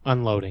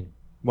unloading?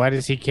 Why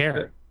does he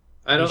care?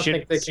 I don't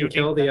think they can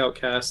kill the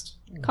outcast.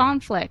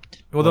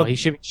 Conflict. Well, he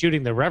should be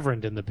shooting the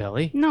Reverend in the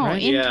belly. No,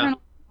 right?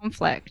 internal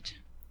conflict.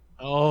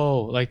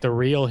 Oh, like the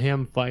real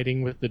him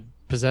fighting with the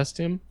possessed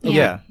him?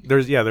 Yeah.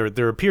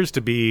 There appears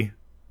to be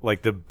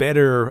the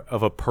better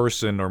of a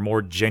person or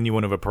more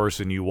genuine of a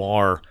person you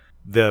are,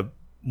 the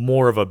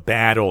more of a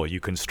battle you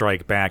can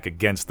strike back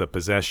against the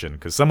possession,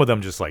 because some of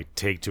them just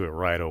take to it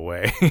right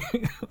away.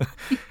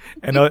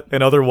 and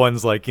other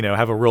ones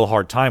have a real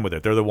hard time with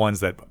it. They're the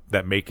ones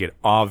that make it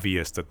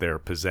obvious that they're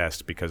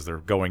possessed because they're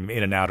going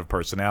in and out of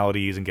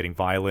personalities and getting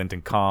violent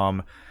and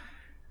calm.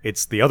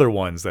 It's the other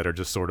ones that are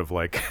just sort of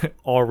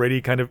already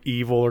kind of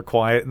evil or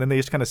quiet, and then they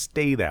just kind of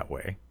stay that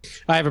way.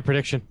 I have a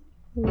prediction.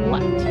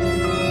 What?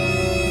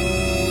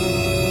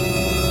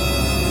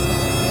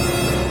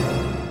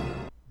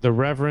 The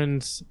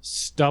Reverend's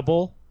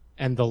stubble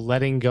and the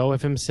letting go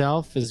of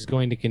himself is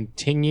going to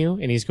continue,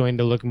 and he's going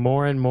to look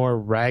more and more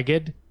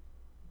ragged,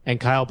 and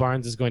Kyle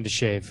Barnes is going to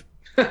shave.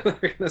 They're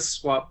going to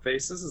swap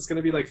faces. It's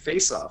going to be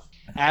Face Off.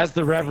 As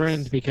the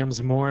Reverend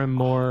becomes more and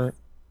more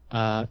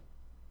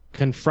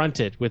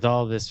confronted with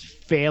all this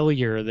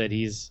failure that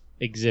he's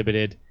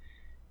exhibited,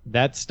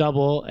 that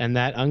stubble and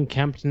that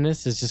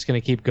unkemptness is just going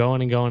to keep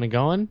going and going and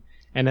going.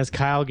 And as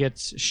Kyle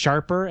gets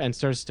sharper and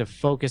starts to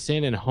focus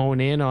in and hone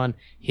in on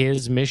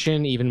his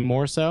mission even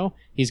more so,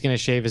 he's going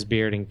to shave his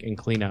beard and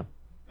clean up.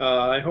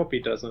 I hope he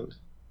doesn't.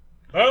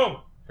 Boom!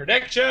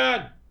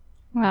 Prediction!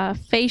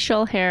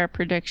 Facial hair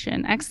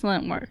prediction.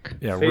 Excellent work.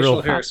 Yeah,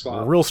 Facial hair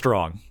swap. real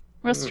strong.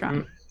 Real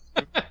strong.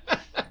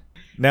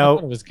 Now,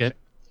 It was good.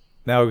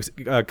 Now,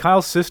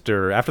 Kyle's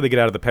sister, after they get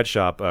out of the pet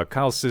shop,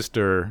 Kyle's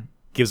sister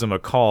gives him a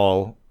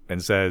call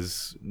and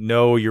says,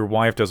 no, your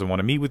wife doesn't want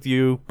to meet with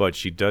you, but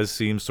she does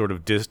seem sort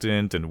of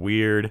distant and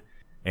weird.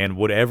 And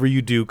whatever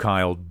you do,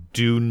 Kyle,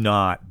 do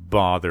not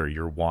bother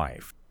your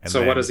wife. And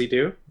so what does he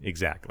do?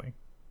 Exactly.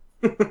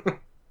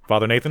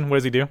 Father Nathan, what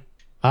does he do?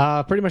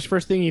 Pretty much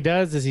first thing he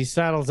does is he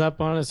saddles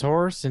up on his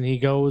horse and he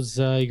goes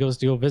to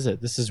go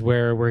visit. This is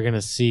where we're going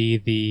to see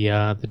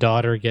the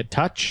daughter get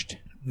touched.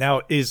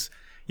 Now,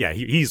 Yeah,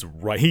 he's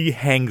right. He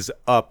hangs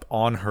up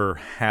on her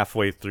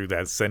halfway through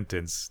that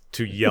sentence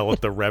to yell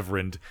at the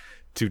Reverend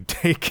to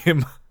take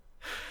him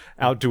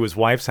out to his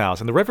wife's house.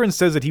 And the Reverend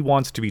says that he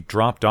wants to be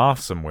dropped off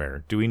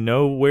somewhere. Do we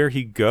know where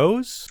he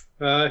goes?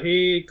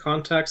 He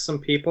contacts some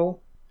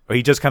people. Or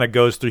he just kind of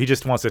goes through, he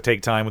just wants to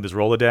take time with his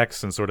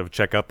Rolodex and sort of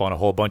check up on a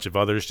whole bunch of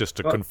others just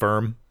to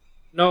confirm?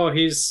 No,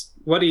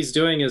 what he's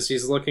doing is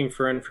he's looking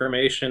for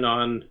information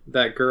on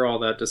that girl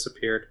that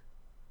disappeared.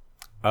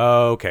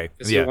 Oh, okay.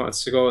 He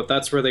wants to go,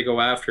 that's where they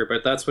go after,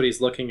 but that's what he's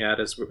looking at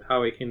is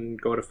how he can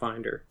go to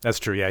find her. That's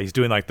true, yeah. He's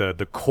doing like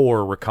the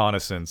core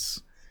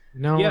reconnaissance.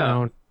 No,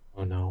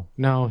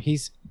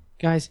 he's...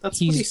 Guys, that's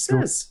what he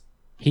says.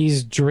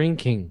 He's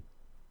drinking.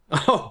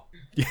 Oh.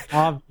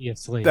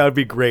 Obviously. That would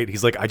be great.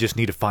 He's like, I just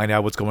need to find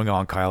out what's going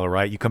on, Kyle, all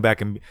right? You come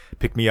back and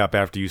pick me up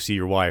after you see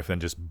your wife, and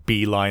just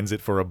beelines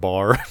it for a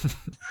bar.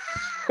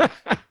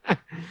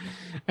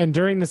 And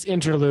during this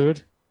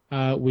interlude,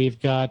 we've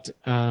got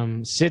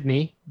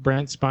Sydney,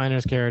 Brent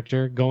Spiner's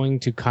character, going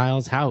to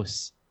Kyle's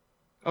house.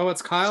 Oh,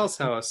 it's Kyle's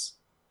house.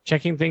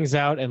 Checking things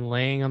out and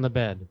laying on the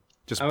bed.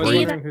 I was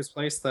wondering whose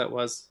place that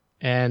was.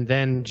 And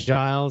then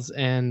Giles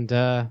and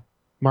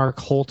Mark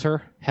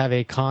Holter have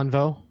a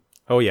convo.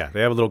 Oh, yeah.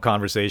 They have a little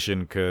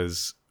conversation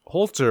because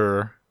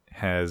Holter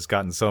has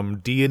gotten some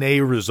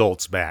DNA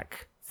results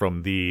back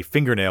from the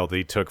fingernail that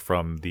he took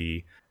from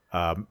the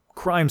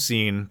crime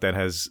scene that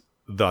has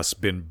thus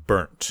been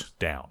burnt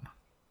down.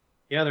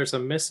 Yeah, there's a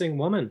missing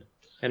woman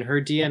and her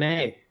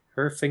DNA,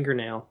 her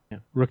fingernail. Yeah.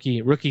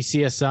 Rookie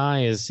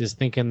CSI is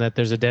thinking that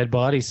there's a dead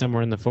body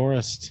somewhere in the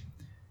forest.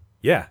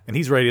 Yeah, and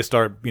he's ready to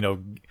start,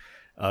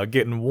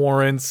 getting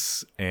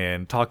warrants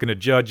and talking to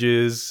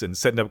judges and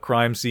setting up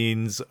crime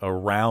scenes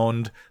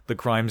around the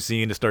crime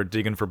scene to start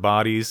digging for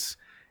bodies.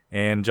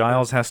 And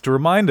Giles has to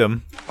remind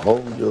him.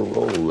 Hold your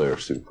roll there,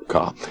 super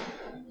cop.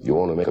 You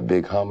want to make a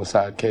big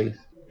homicide case?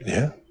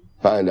 Yeah.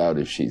 Find out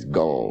if she's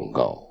gone.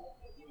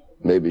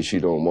 Maybe she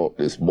don't want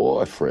this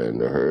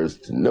boyfriend of hers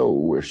to know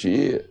where she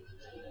is.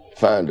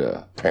 Find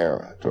a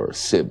parent or a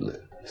sibling,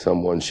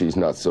 someone she's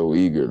not so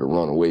eager to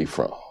run away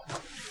from.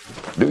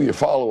 Do your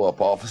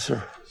follow-up,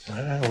 officer.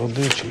 Will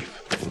do,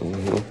 Chief.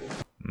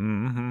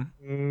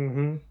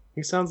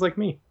 He sounds like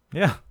me.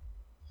 Yeah.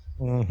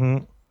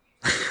 I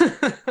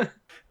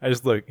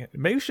just look,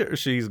 make sure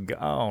she's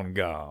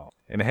gone.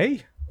 And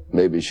hey.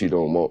 Maybe she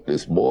don't want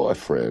this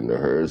boyfriend of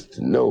hers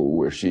to know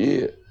where she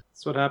is.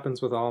 That's what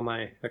happens with all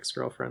my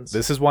ex-girlfriends.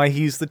 This is why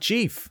he's the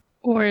chief.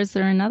 Or is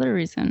there another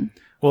reason?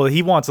 Well,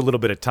 he wants a little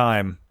bit of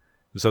time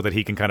so that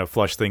he can kind of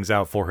flush things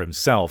out for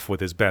himself with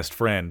his best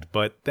friend.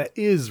 But that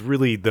is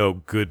really, though,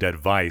 good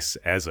advice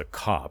as a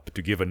cop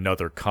to give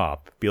another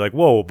cop. Be like,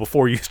 whoa,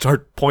 before you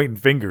start pointing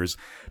fingers,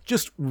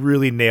 just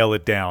really nail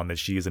it down that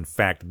she is in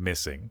fact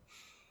missing.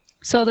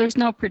 So there's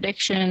no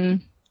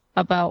prediction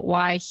about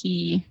why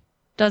he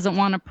doesn't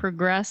want to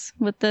progress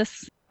with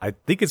this? I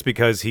think it's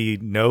because he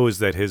knows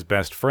that his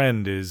best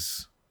friend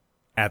is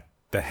at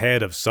the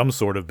head of some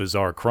sort of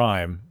bizarre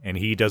crime, and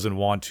he doesn't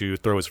want to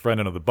throw his friend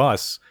under the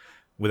bus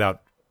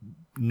without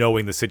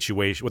knowing the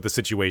situation, what the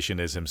situation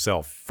is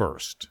himself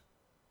first.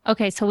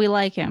 Okay, so we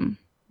like him.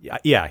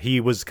 Yeah, he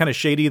was kind of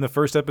shady in the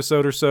first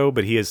episode or so,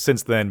 but he has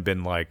since then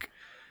been like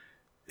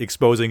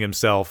exposing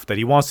himself that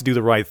he wants to do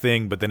the right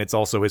thing, but then it's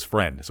also his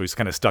friend, so he's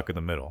kind of stuck in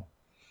the middle.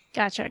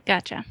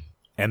 Gotcha.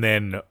 And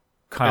then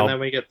Kyle... And then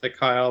we get the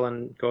Kyle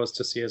and goes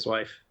to see his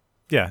wife.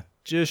 Yeah,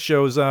 just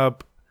shows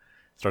up,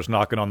 starts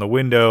knocking on the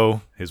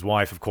window. His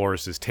wife, of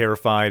course, is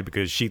terrified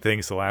because she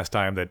thinks the last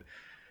time that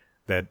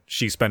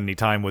she spent any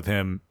time with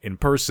him in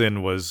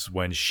person was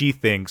when she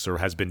thinks or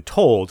has been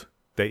told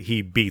that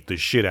he beat the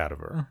shit out of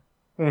her.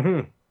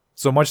 Mm-hmm.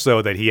 So much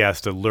so that he has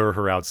to lure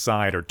her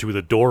outside or to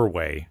the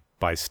doorway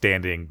by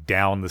standing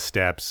down the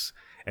steps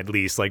at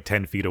least like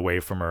 10 feet away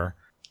from her.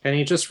 And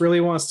he just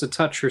really wants to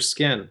touch her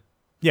skin.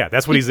 Yeah,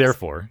 that's what he's there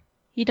for.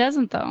 He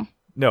doesn't, though.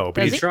 No,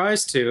 but he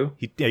tries to.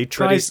 He but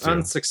tries he's to.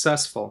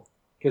 Unsuccessful.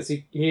 Because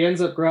he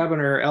ends up grabbing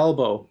her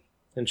elbow,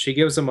 and she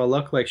gives him a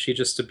look like she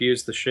just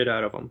abused the shit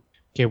out of him.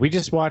 Okay, we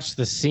just watched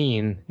the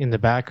scene in the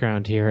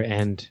background here,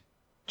 and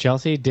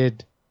Chelsea,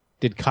 did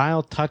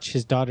Kyle touch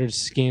his daughter's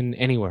skin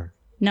anywhere?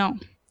 No,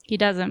 he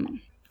doesn't.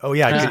 Oh,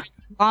 yeah.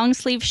 Long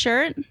sleeve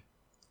shirt?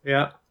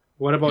 Yeah.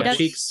 What about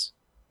cheeks?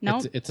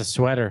 No. It's a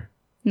sweater.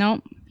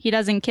 No, he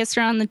doesn't kiss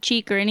her on the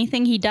cheek or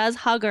anything. He does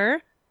hug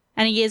her,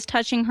 and he is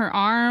touching her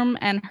arm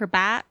and her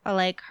back,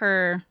 like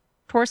her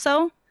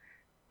torso,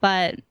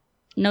 but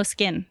no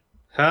skin.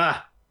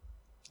 Ha!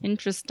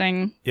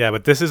 Interesting. Yeah,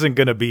 but this isn't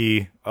going to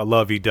be a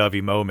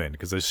lovey-dovey moment,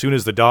 because as soon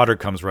as the daughter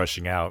comes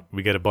rushing out,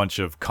 we get a bunch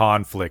of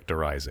conflict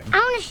arising. I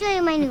want to show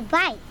you my new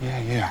bike.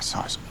 Yeah, I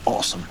saw it. It's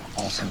awesome.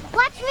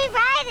 Watch me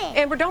ride it.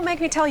 Amber, don't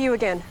make me tell you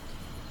again.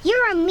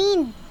 You're a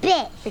mean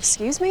bitch.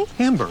 Excuse me?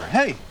 Amber,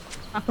 hey,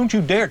 don't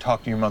you dare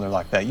talk to your mother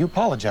like that. You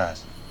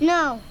apologize.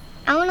 No,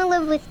 I want to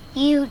live with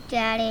you,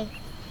 Daddy.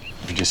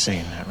 You're just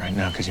saying that right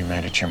now because you're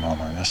mad at your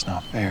mama, and that's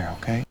not fair,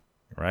 okay?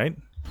 Right?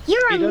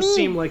 You're a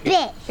mean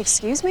bitch.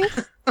 Excuse me?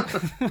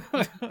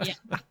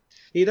 Yeah.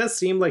 He does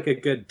seem like a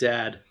good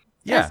dad.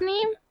 Yeah. Doesn't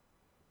he?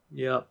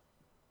 Yep.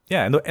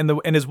 Yeah,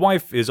 and his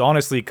wife is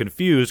honestly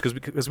confused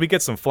because we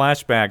get some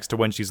flashbacks to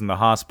when she's in the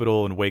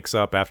hospital and wakes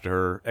up after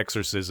her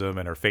exorcism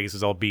and her face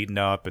is all beaten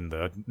up and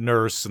the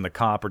nurse and the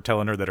cop are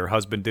telling her that her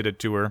husband did it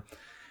to her.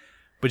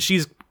 But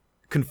she's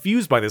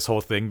confused by this whole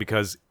thing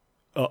because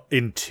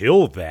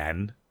until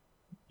then,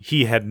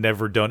 he had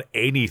never done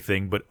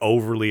anything but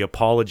overly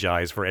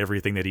apologize for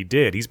everything that he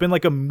did. He's been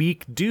like a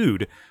meek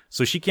dude,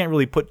 so she can't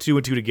really put two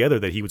and two together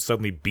that he would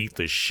suddenly beat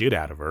the shit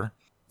out of her.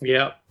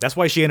 Yeah. That's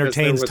why she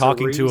entertains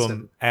talking to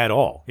him at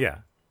all. Yeah.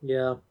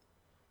 Yeah.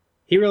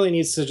 He really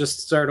needs to just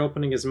start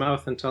opening his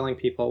mouth and telling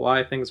people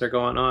why things are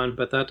going on,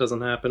 but that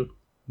doesn't happen.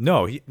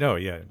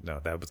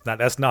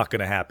 That's not going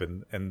to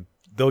happen. And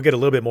they'll get a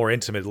little bit more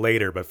intimate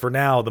later, but for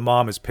now, the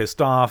mom is pissed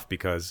off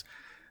because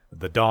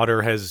the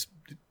daughter has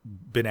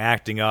been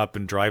acting up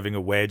and driving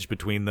a wedge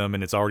between them,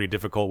 and it's already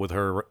difficult with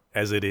her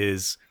as it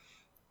is.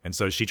 And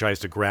so she tries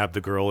to grab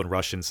the girl and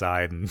rush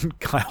inside, and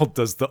Kyle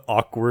does the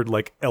awkward,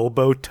 like,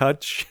 elbow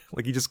touch.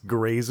 Like, he just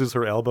grazes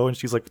her elbow, and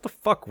she's like, what the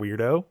fuck,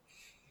 weirdo?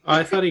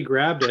 I thought he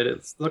grabbed it.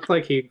 It looked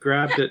like he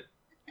grabbed it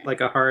like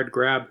a hard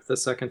grab the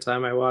second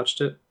time I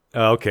watched it.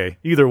 Okay.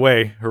 Either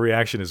way, her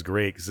reaction is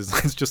great, because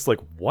it's just like,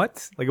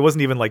 what? Like, it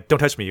wasn't even like, don't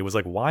touch me. It was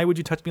like, why would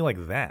you touch me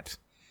like that?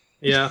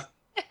 Yeah.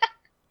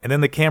 And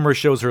then the camera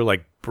shows her,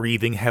 like,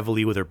 breathing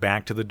heavily with her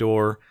back to the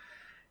door,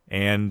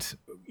 and,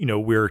 you know,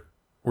 we're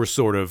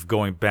sort of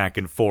going back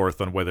and forth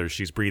on whether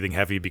she's breathing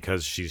heavy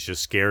because she's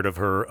just scared of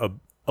her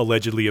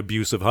allegedly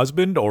abusive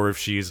husband, or if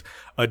she's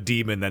a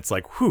demon that's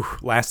like, whew,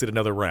 lasted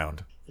another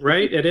round.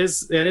 Right? It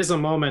is a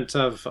moment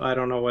of, I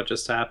don't know what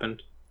just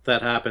happened,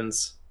 that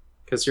happens.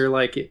 Because you're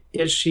like,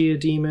 is she a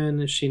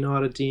demon? Is she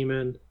not a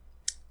demon?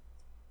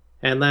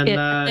 And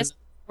then...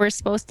 we're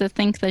supposed to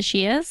think that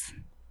she is?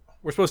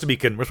 We're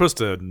supposed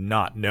to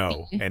not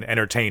know and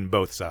entertain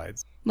both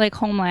sides. Like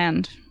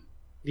Homeland.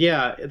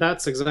 Yeah,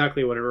 that's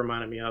exactly what it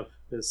reminded me of,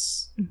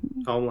 is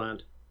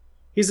Homeland.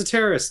 He's a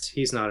terrorist.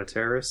 He's not a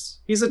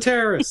terrorist. He's a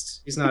terrorist.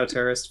 He's not a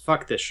terrorist.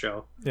 Fuck this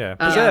show. Yeah,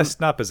 possessed,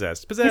 not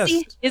possessed.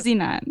 Possessed. Is he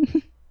not?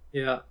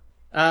 Yeah.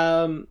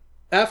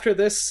 After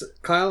this,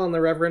 Kyle and the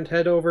Reverend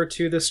head over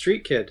to the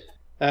street kid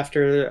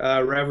after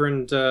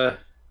Reverend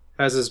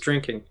has his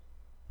drinking.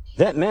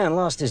 That man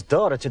lost his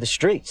daughter to the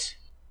streets.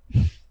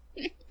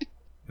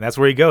 And that's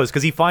where he goes,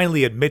 because he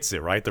finally admits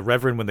it, right? The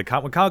Reverend, when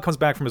Kyle comes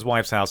back from his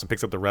wife's house and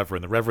picks up the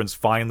Reverend's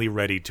finally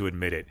ready to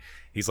admit it.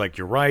 He's like,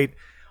 you're right.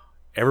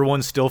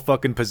 Everyone's still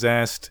fucking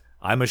possessed.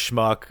 I'm a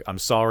schmuck. I'm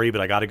sorry, but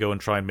I gotta go and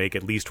try and make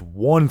at least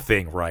one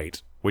thing right,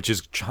 which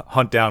is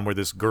hunt down where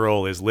this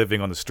girl is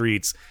living on the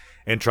streets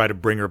and try to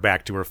bring her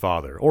back to her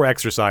father, or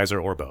exorcise her,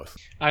 or both.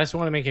 I just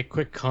want to make a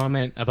quick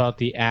comment about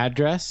the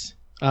address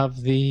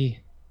of the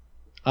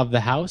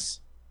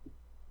house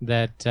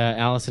that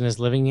Allison is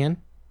living in.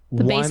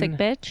 The basic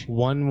bitch.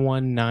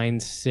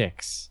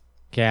 1196.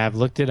 Okay, I've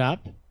looked it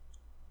up,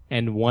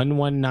 and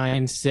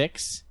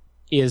 1196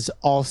 is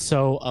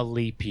also a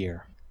leap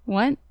year.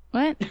 What?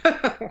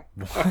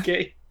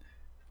 Okay.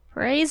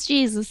 Praise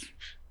Jesus.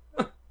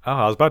 Oh,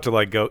 I was about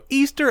to go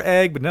Easter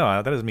egg, but no,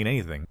 that doesn't mean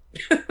anything.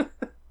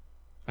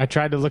 I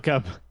tried to look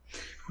up.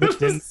 I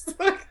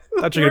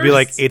thought you were gonna be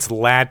like, it's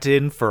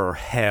Latin for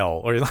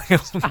hell, or like,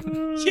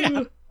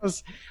 yeah.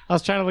 I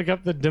was trying to look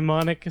up the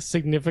demonic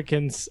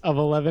significance of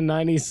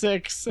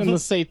 1196 and the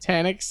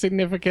satanic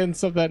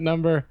significance of that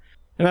number,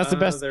 and that's the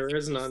best. There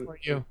is none. For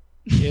you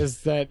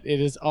is that it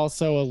is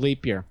also a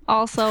leap year.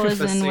 Also, is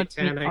in what?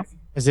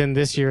 As in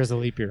this year is a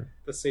leap year.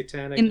 The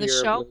satanic in the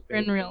year show or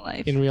in real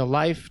life? In real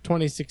life,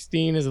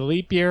 2016 is a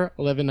leap year.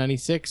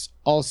 1196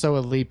 also a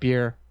leap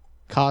year.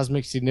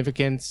 Cosmic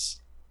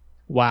significance.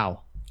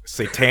 Wow.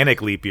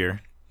 Satanic leap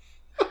year.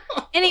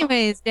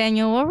 Anyways,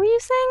 Daniel, what were you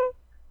saying?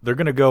 They're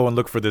going to go and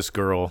look for this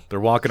girl. They're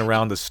walking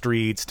around the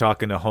streets,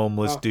 talking to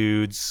homeless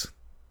dudes.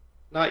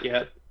 Not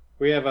yet.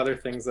 We have other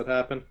things that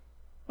happen.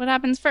 What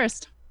happens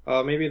first?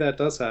 Oh, maybe that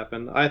does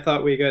happen. I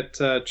thought we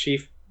got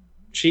Chief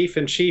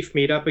and Chief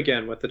meet up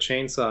again with the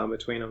chainsaw in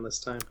between them this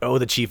time. Oh,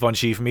 the Chief on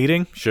Chief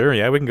meeting? Sure,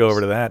 yeah, we can go over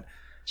to that.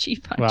 Chief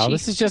on Well, Chief.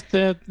 this is just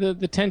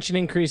the tension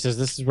increases.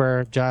 This is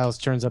where Giles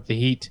turns up the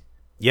heat.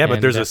 Yeah, but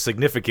there's a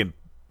significant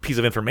piece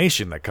of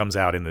information that comes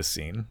out in this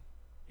scene.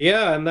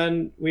 Yeah, and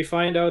then we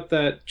find out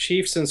that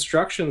Chief's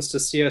instructions to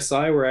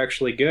CSI were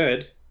actually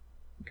good,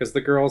 because the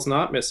girl's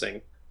not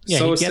missing. Yeah,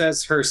 so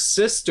says her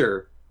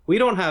sister. We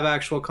don't have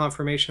actual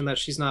confirmation that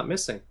she's not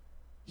missing.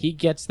 He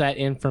gets that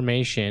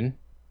information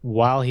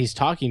while he's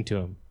talking to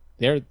him.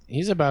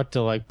 He's about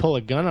to pull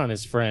a gun on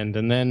his friend,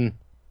 and then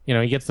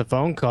he gets the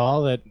phone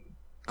call that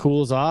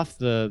cools off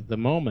the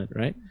moment,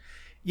 right?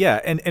 Yeah,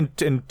 and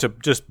to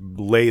just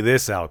lay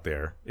this out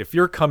there, if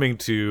you're coming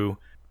to,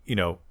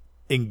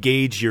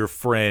 engage your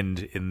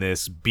friend in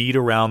this beat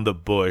around the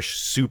bush,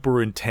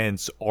 super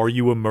intense, are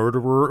you a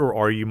murderer or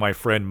are you my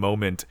friend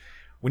moment,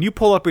 when you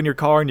pull up in your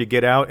car and you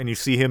get out and you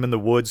see him in the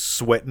woods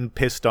sweating,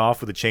 pissed off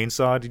with a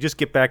chainsaw, do you just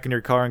get back in your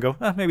car and go,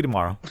 maybe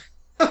tomorrow?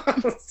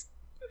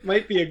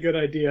 Might be a good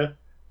idea.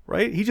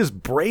 Right? He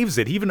just braves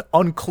it. He even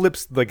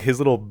unclips his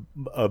little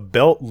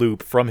belt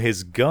loop from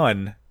his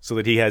gun so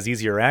that he has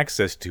easier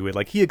access to it.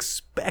 Like, he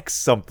expects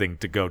something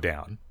to go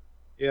down.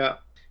 Yeah.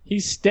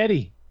 He's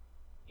steady.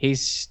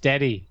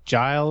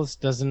 Giles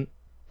doesn't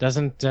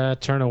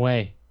turn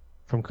away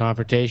from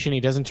confrontation. He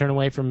doesn't turn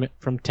away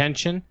from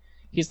tension.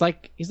 He's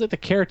like the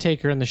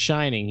caretaker in The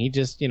Shining. He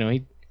just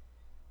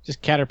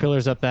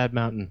caterpillars up that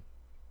mountain.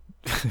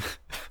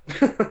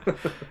 I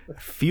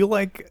feel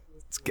like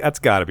that's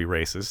got to be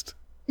racist.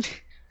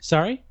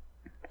 Sorry?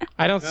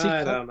 I don't see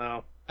I don't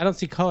know. I don't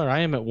see color. I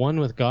am at one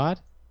with God,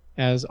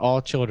 as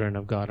all children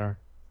of God are.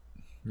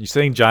 You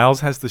saying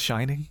Giles has The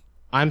Shining?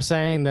 I'm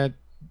saying that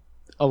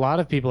a lot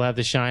of people have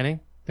The Shining.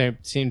 They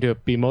seem to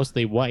be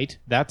mostly white.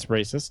 That's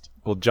racist.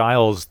 Well,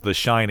 Giles The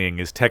Shining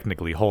is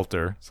technically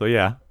Holter, so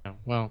yeah.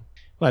 Well,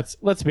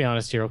 let's be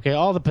honest here, okay?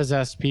 All the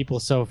possessed people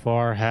so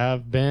far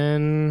have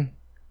been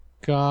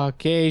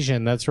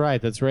Caucasian. That's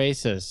right. That's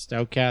racist.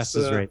 Outcast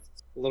is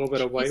racist. A little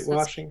bit of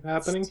whitewashing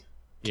happening.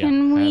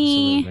 Can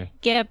we absolutely.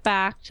 get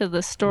back to the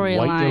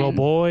storyline? White little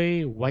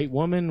boy, white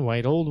woman,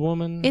 white old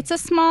woman. It's a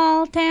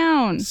small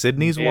town.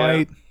 Sydney's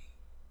white.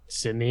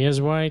 Sydney is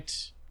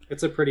white.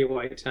 It's a pretty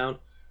white town.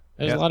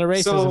 There's a lot of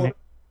racism So here.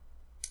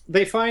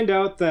 they find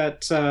out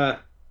that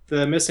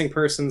the missing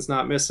person's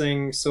not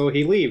missing, so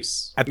he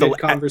leaves At the-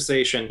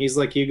 mid-conversation. He's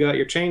like, you got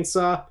your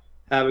chainsaw,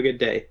 have a good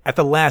day. At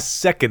the last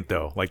second,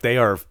 though, like, they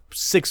are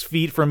 6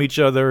 feet from each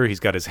other. He's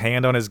got his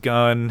hand on his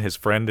gun. His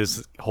friend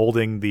is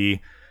holding the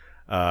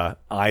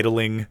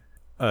idling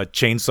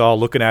chainsaw,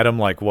 looking at him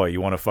like, what, you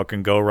want to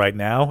fucking go right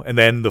now? And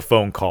then the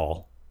phone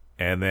call.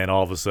 And then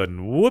all of a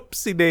sudden,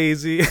 whoopsie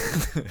daisy.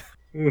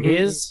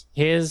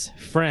 His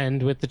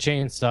friend with the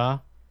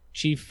chainsaw,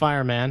 Chief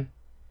Fireman,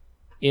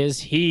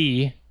 is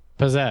he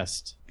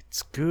possessed?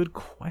 It's a good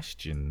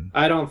question.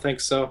 I don't think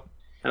so.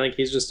 I think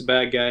he's just a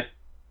bad guy.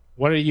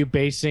 What are you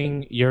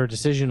basing your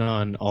decision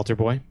on, Altar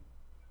Boy?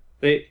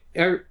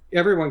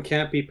 Everyone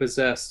can't be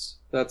possessed.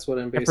 That's what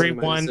I'm basing my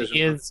Everyone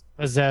decision is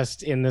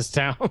possessed in this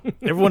town.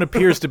 Everyone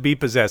appears to be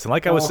possessed. And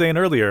like I was saying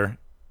earlier,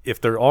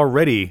 if they're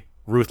already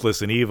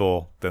ruthless and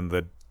evil, then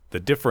the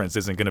difference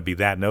isn't going to be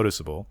that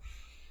noticeable.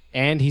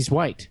 And he's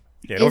white.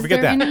 Yeah, don't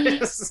forget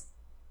that.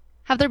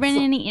 Have there been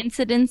any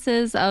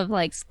incidences of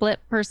like split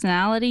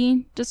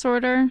personality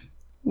disorder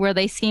where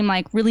they seem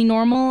like really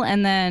normal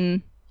and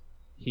then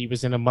He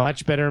was in a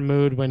much better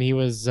mood when he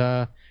was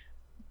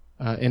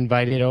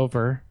invited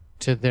over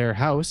to their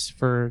house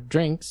for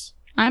drinks.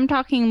 I'm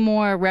talking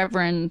more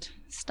Reverend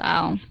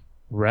style.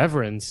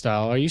 Reverend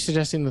style? Are you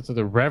suggesting that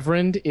the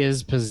Reverend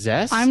is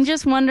possessed? I'm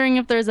just wondering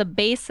if there's a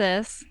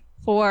basis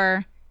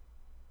for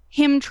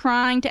him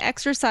trying to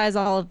exorcise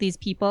all of these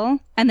people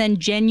and then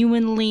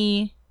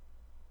genuinely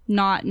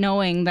not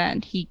knowing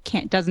that he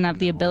doesn't have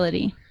the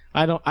ability.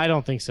 I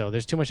don't think so.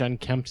 There's too much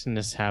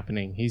unkemptness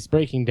happening. He's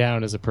breaking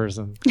down as a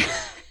person.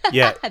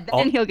 Yeah.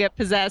 Then he'll get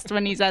possessed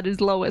when he's at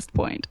his lowest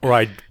point.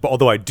 Right.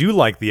 Although I do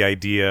like the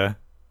idea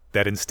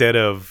that instead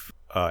of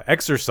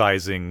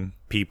exercising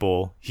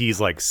people, he's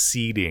like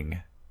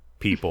seeding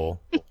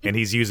people, and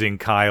he's using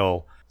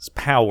Kyle's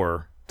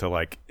power to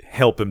like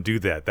help him do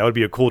that. That would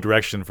be a cool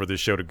direction for this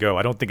show to go.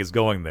 I don't think it's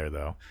going there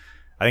though.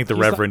 I think the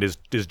Reverend is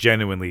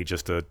genuinely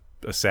just a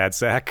sad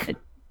sack.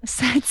 A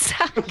sad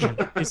sack.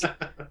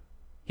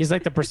 He's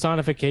like the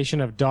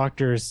personification of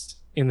doctors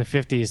in the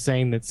 50s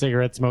saying that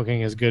cigarette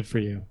smoking is good for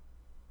you.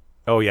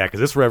 Oh yeah, because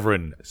this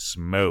Reverend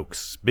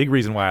smokes. Big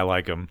reason why I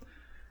like him.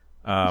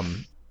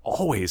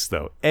 Always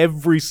though,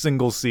 every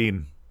single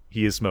scene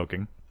he is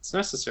smoking. It's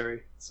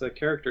necessary. It's a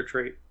character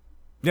trait.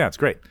 Yeah, it's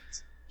great.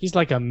 He's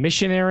like a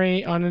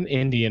missionary on an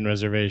Indian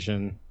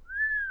reservation.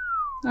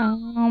 Not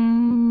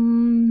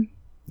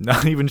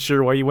even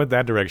sure why you went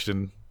that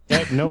direction.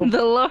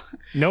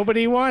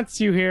 Nobody wants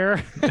you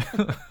here.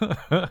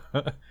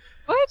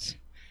 What?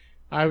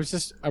 I was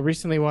just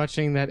recently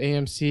watching that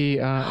AMC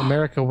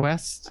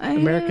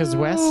America's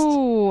West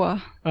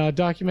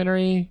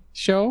documentary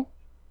show.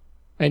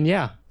 And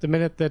yeah, the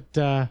minute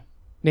that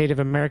Native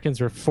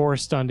Americans were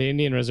forced onto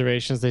Indian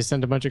reservations, they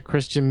sent a bunch of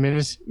Christian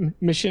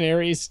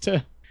missionaries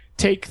to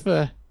take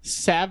the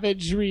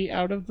savagery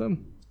out of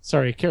them.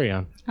 Sorry, carry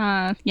on.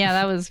 Yeah,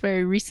 that was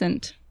very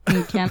recent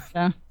in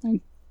Canada.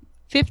 Like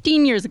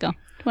 15 years ago,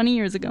 20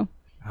 years ago.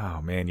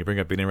 Oh man, you bring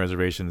up Indian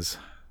reservations.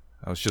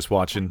 I was just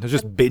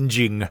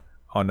binging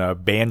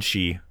on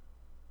Banshee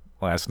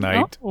last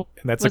night. Oh,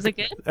 and that's was it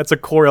good? That's a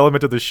core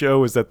element of the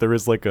show, is that there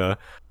is like a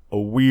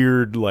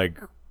weird like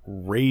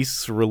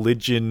race,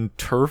 religion,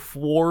 turf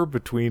war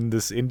between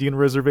this Indian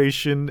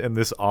reservation and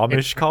this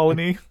Amish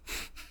colony.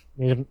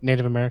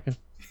 Native American.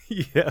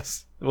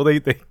 Yes. Well, they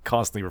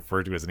constantly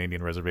refer to it as an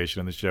Indian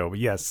reservation in the show, but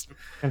yes,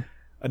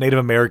 a Native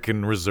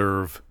American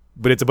reserve.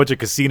 But it's a bunch of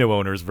casino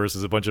owners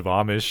versus a bunch of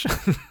Amish.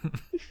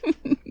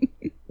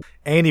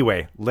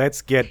 Anyway,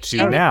 let's get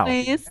to now.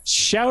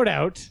 Shout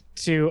out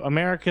to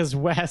America's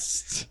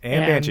West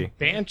and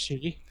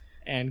Banshee,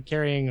 and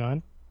carrying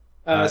on.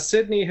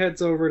 Sydney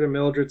heads over to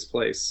Mildred's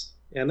place,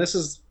 and this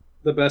is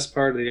the best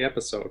part of the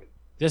episode.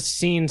 This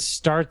scene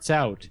starts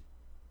out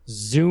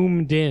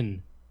zoomed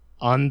in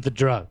on the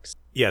drugs.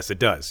 Yes, it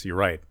does. You're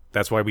right.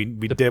 That's why we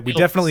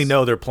definitely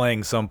know they're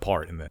playing some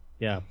part in that.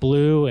 Yeah,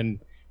 blue and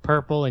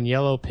purple and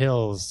yellow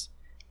pills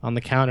on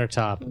the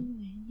countertop.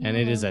 And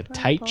it is a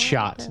tight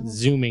shot,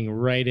 zooming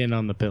right in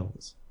on the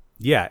pills.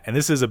 Yeah, and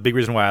this is a big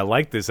reason why I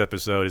like this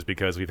episode is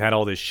because we've had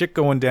all this shit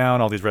going down,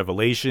 all these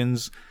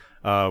revelations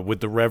with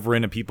the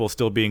Reverend and people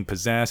still being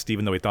possessed,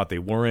 even though we thought they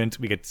weren't.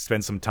 We get to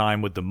spend some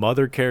time with the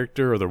mother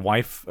character or the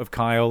wife of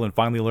Kyle and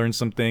finally learn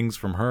some things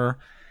from her.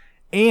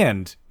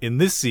 And in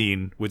this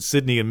scene with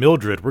Sydney and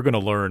Mildred, we're going to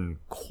learn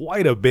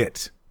quite a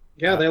bit.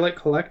 Yeah, they like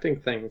collecting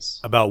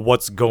things. About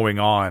what's going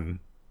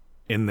on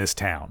in this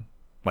town.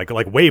 Like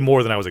way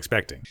more than I was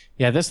expecting.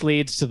 Yeah, this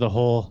leads to the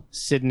whole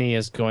Sydney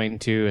is going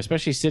to,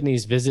 especially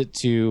Sydney's visit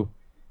to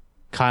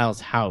Kyle's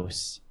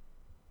house.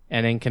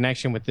 And in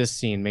connection with this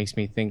scene makes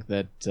me think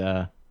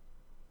that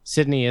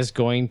Sydney is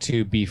going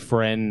to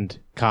befriend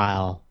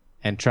Kyle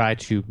and try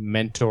to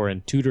mentor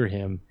and tutor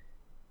him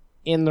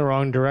in the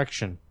wrong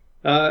direction.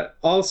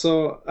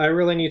 Also, I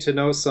really need to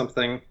know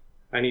something.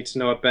 I need to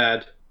know it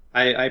bad.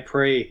 I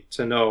pray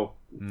to know.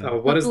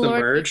 What is the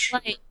merge?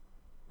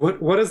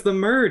 What is the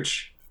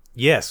merge?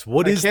 Yes,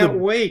 I can't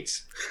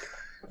wait.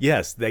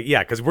 Yes,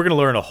 because we're going to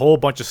learn a whole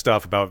bunch of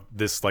stuff about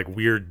this like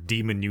weird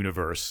demon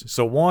universe.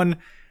 So one,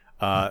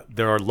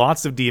 there are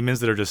lots of demons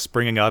that are just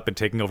springing up and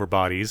taking over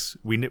bodies.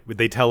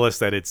 They tell us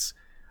that it's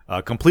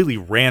completely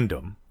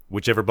random,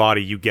 whichever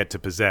body you get to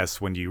possess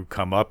when you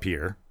come up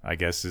here, I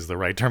guess is the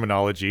right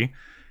terminology.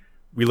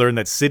 We learn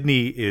that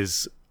Sydney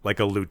is like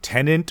a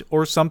lieutenant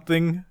or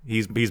something.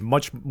 He's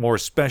much more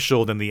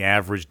special than the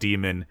average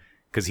demon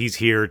because he's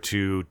here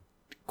to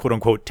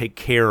quote-unquote take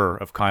care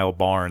of Kyle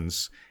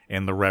Barnes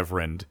and the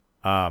Reverend.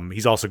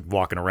 He's also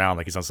walking around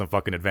like he's on some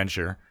fucking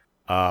adventure.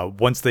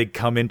 Once they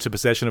come into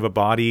possession of a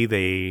body,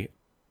 they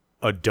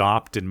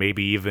adopt and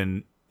maybe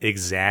even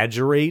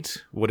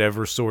exaggerate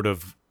whatever sort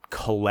of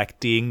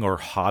collecting or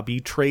hobby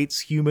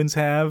traits humans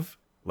have.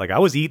 Like, I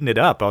was eating it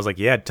up. I was like,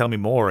 yeah, tell me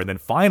more. And then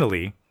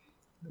finally,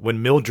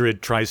 when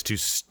Mildred tries to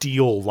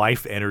steal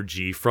life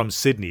energy from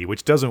Sydney,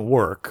 which doesn't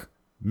work,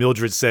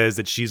 Mildred says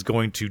that she's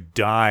going to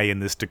die in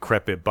this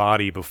decrepit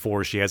body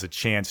before she has a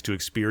chance to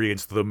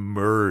experience the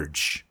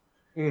merge.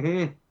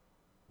 Mm-hmm.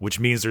 Which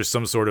means there's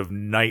some sort of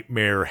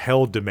nightmare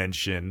hell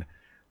dimension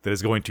that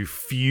is going to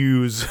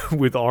fuse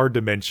with our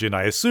dimension,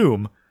 I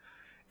assume,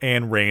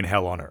 and rain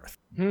hell on Earth.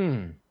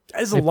 That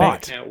is a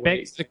lot.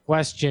 Begs the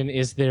question,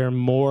 is there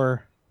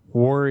more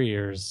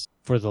warriors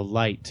for the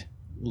light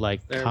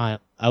like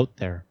Kyle out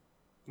there?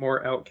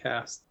 More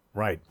outcasts.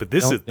 Right, but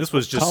this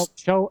was just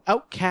show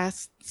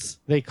outcasts.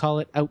 They call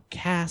it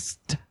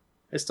outcast.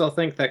 I still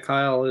think that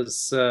Kyle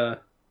is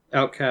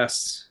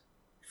outcast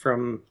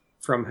from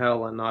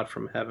hell and not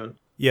from heaven.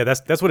 Yeah,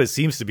 that's what it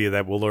seems to be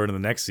that we'll learn in the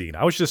next scene.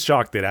 I was just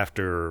shocked that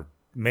after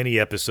many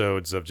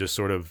episodes of just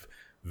sort of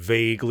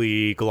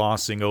vaguely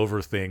glossing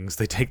over things,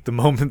 they take the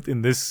moment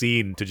in this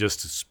scene to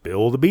just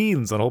spill the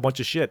beans on a whole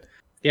bunch of shit.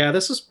 Yeah,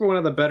 this was one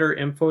of the better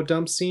info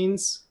dump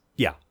scenes.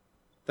 Yeah.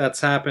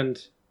 That's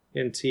happened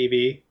in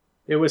TV.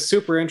 It was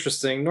super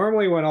interesting.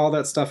 Normally when all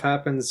that stuff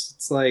happens,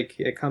 it's like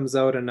it comes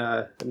out in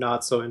a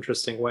not so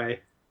interesting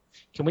way.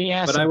 Can we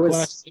ask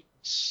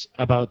questions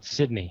about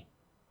Sydney?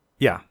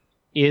 Yeah.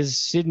 Is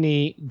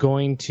Sydney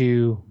going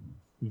to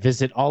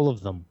visit all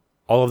of them?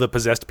 All of the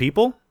possessed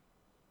people?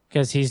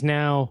 Because he's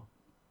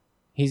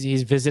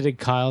visited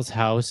Kyle's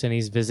house and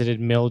he's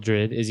visited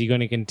Mildred. Is he going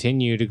to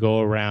continue to go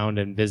around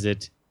and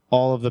visit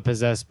all of the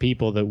possessed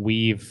people that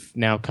we've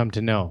now come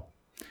to know?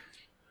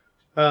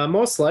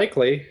 Most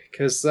likely,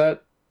 because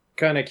that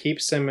kind of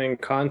keeps him in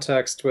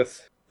context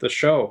with the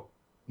show.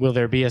 Will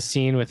there be a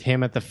scene with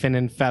him at the Fin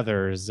and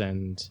Feathers?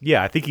 And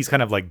yeah, I think he's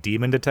kind of like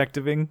demon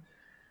detectiving.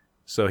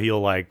 So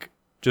he'll like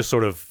just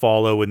sort of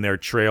follow in their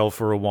trail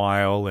for a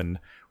while and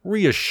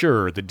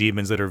reassure the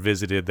demons that are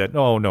visited that,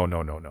 no.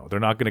 They're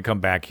not going to come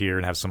back here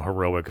and have some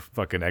heroic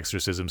fucking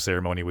exorcism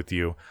ceremony with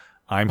you.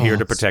 I'm here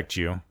to protect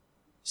you.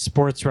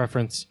 Sports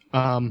reference.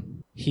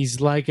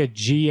 He's like a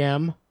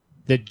GM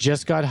that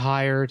just got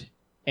hired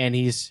and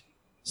he's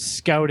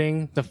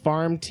scouting the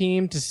farm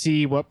team to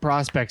see what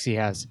prospects he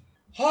has.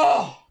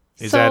 So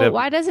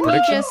why doesn't he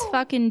just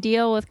fucking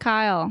deal with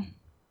Kyle?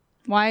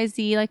 Why is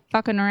he like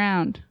fucking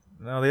around?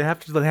 No, they have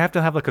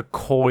to have like a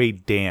coy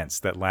dance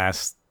that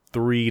lasts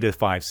 3 to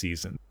 5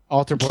 seasons.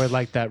 Altar Boy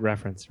liked that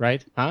reference,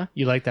 right? Huh?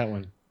 You like that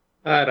one?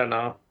 I don't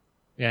know.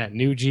 Yeah,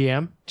 new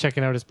GM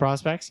checking out his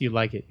prospects. You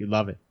like it. You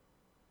love it.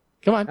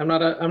 Come on.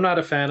 I'm not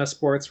a fan of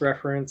sports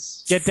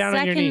reference. Get down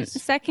on your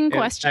knees. Second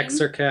question.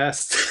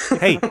 Exorcast.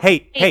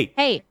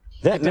 Hey.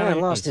 That man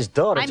lost his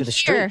daughter to the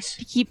streets.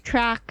 To keep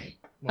track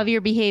of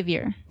your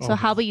behavior. So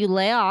how about you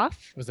lay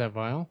off? Was that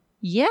vile?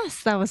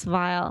 Yes, that was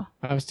vile.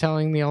 I was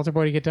telling the altar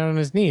boy to get down on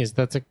his knees.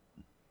 That's a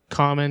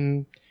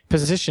common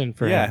position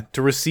for him. Yeah,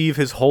 to receive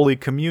his holy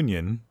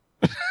communion.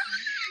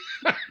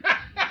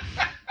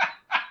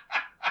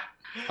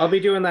 I'll be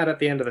doing that at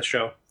the end of the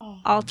show.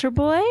 Altar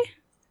boy?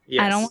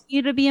 Yes. I don't want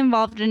you to be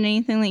involved in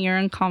anything that you're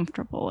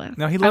uncomfortable with.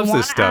 No, he loves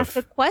this stuff. I want to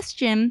ask a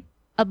question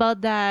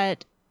about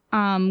that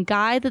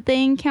guy that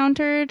they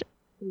encountered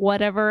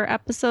whatever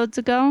episodes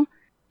ago.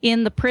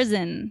 in the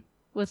prison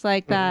with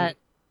like that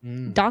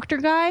doctor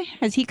guy.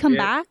 Has he come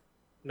back?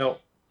 No.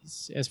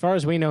 As far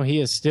as we know, he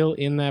is still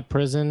in that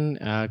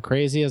prison,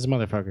 crazy as a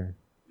motherfucker.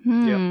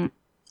 Yep.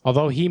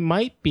 Although he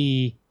might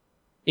be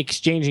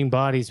exchanging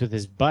bodies with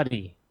his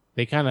buddy.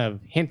 They kind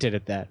of hinted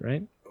at that,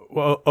 right?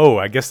 Well,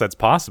 I guess that's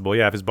possible.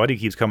 Yeah, if his buddy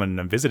keeps coming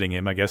and visiting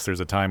him, I guess there's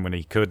a time when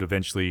he could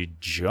eventually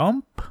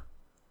jump.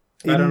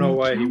 I don't know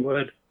why he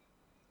would.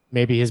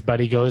 Maybe his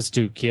buddy goes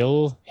to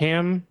kill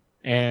him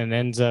and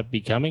ends up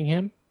becoming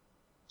him.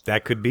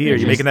 That could be. Are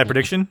you making that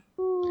prediction?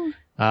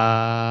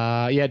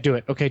 Yeah, do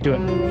it. Okay, do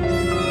it.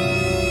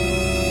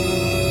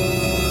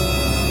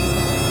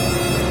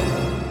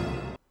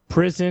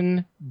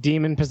 Prison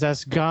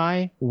demon-possessed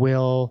guy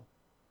will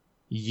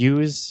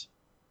use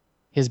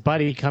his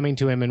buddy coming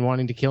to him and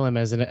wanting to kill him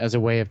as a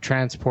way of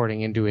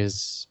transporting into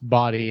his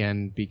body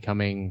and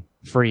becoming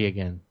free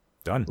again.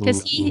 Done.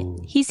 Because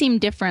he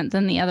seemed different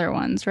than the other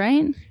ones,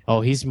 right?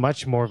 Oh, he's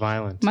much more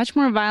violent. Much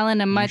more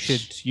violent and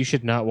much... You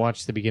should not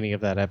watch the beginning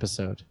of that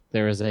episode.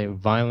 There is a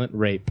violent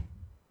rape.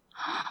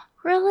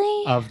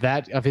 Really?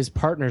 Of his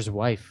partner's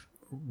wife.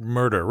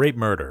 Rape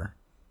murder.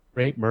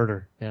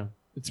 Yeah.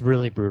 It's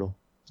really brutal.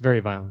 It's very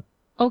violent.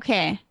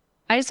 Okay.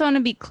 I just want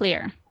to be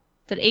clear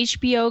that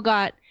HBO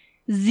got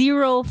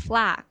 0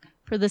 flack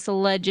for this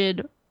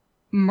alleged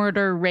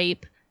murder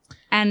rape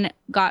and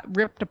got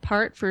ripped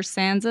apart for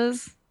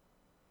Sansa's.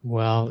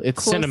 Well,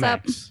 it's Close Cinemax.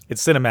 up.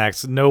 It's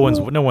Cinemax. No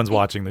one's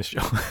watching this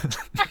show.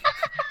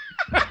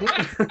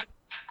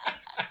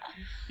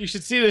 You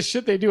should see the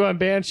shit they do on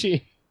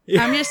Banshee.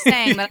 I'm just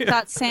saying that I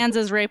thought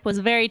Sansa's rape was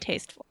very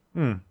tasteful.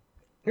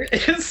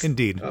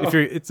 Indeed. Oh.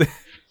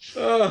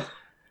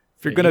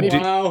 If you're gonna do,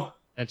 Wow.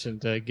 Mention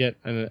to get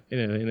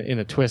in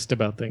a twist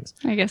about things.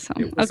 I guess so.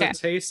 It was Okay. a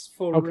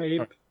tasteful Okay.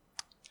 rape.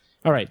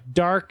 All right,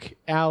 dark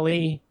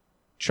alley,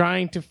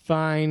 trying to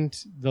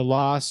find the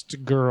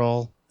lost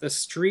girl. The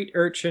street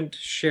urchin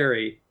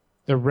Sherry.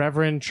 The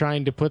Reverend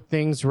trying to put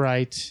things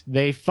right.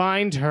 They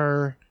find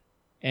her,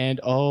 and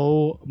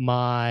oh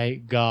my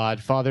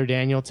God, Father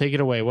Daniel, take it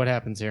away. What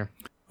happens here?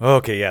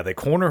 Okay, yeah, they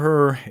corner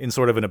her in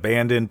sort of an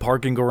abandoned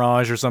parking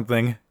garage or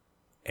something,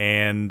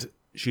 and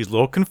she's a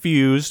little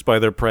confused by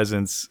their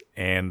presence,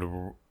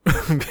 and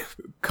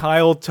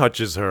Kyle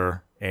touches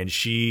her, and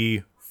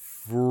she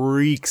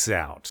freaks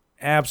out.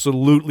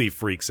 Absolutely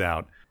freaks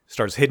out.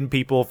 Starts hitting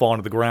people, falling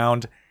to the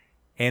ground,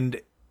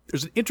 and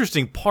there's an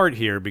interesting part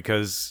here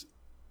because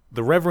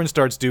the Reverend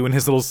starts doing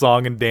his little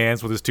song and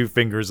dance with his 2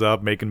 fingers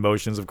up, making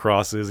motions of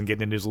crosses and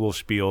getting into his little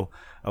spiel.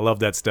 I love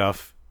that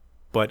stuff.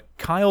 But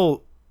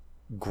Kyle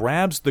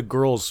grabs the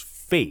girl's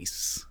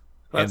face.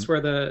 That's where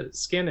the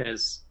skin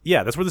is.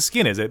 Yeah, that's where the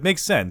skin is. It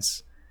makes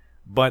sense.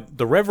 But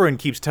the Reverend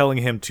keeps telling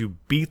him to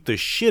beat the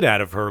shit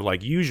out of her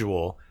like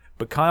usual,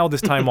 but Kyle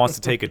this time wants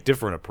to take a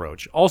different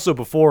approach. Also,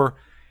 before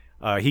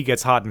he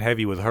gets hot and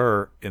heavy with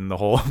her in the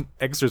whole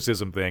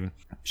exorcism thing,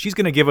 she's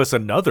going to give us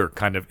another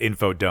kind of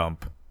info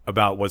dump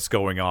about what's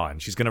going on.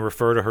 She's going to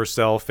refer to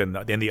herself and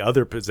the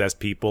other possessed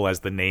people as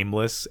the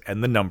nameless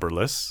and the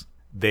numberless.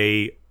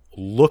 They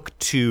look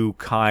to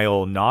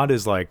Kyle not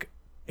as like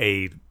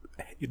a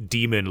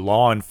demon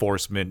law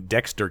enforcement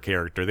Dexter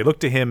character. They look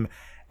to him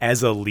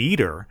as a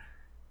leader,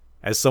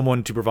 as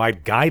someone to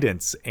provide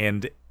guidance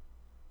and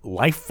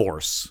life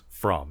force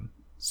from.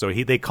 So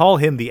they call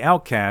him the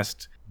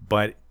outcast,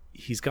 but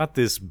he's got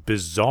this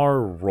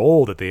bizarre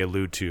role that they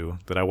allude to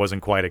that I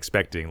wasn't quite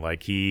expecting.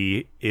 Like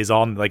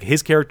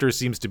his character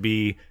seems to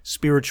be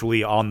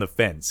spiritually on the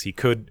fence. He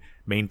could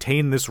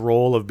maintain this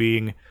role of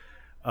being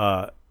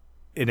an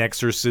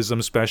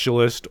exorcism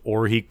specialist,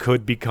 or he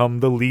could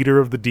become the leader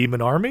of the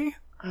demon army.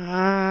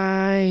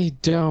 I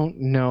don't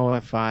know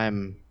if I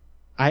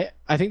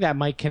think that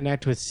might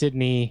connect with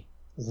Sydney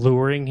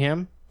luring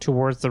him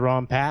towards the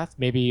wrong path.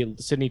 Maybe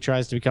Sydney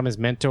tries to become his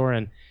mentor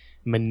and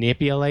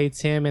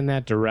manipulates him in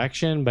that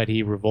direction, but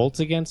he revolts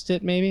against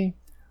it, maybe?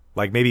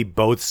 Like maybe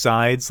both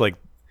sides, like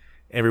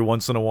every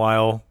once in a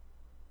while,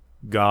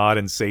 God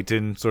and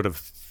Satan sort of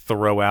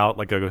throw out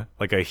like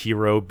a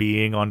hero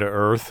being onto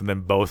Earth, and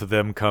then both of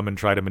them come and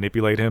try to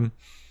manipulate him.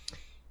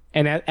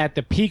 And at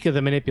the peak of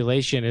the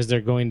manipulation, is there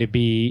going to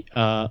be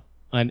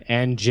an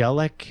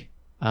angelic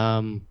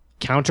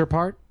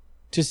counterpart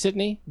to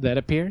Sydney that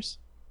appears?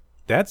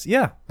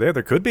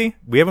 There could be.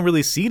 We haven't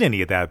really seen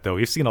any of that, though.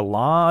 We've seen a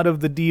lot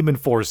of the demon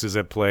forces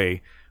at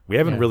play. We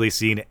haven't really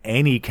seen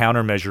any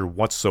countermeasure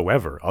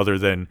whatsoever, other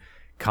than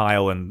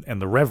Kyle and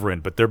the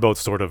Reverend, but they're both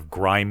sort of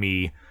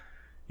grimy,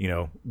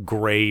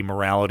 gray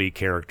morality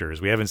characters.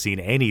 We haven't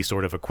seen any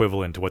sort of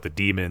equivalent to what the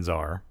demons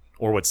are,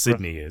 or what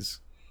Sydney is.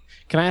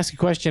 Can I ask a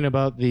question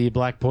about the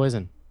black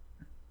poison?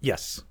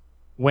 Yes.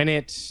 When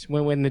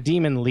the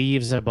demon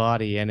leaves a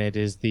body and it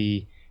is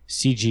the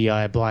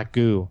CGI black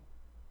goo,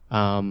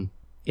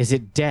 is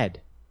it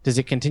dead? Does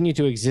it continue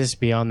to exist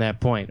beyond that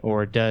point,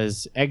 or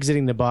does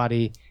exiting the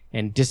body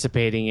and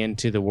dissipating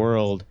into the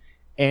world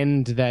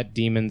end that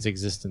demon's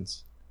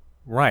existence?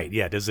 Right,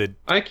 yeah, does it...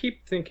 I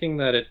keep thinking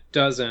that it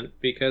doesn't,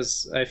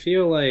 because I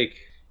feel like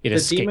the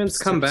demons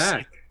come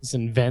back.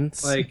 And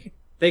vents. Like,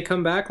 they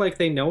come back like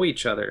they know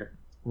each other.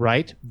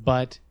 Right,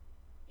 but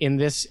in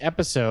this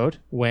episode,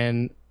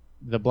 when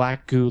the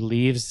black goo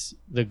leaves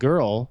the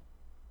girl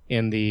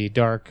in the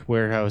dark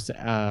warehouse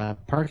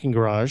parking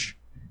garage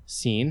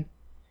scene,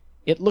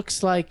 it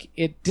looks like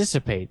it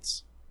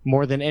dissipates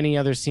more than any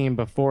other scene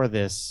before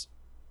this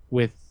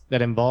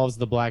that involves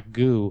the black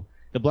goo.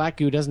 The black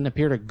goo doesn't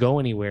appear to go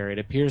anywhere. It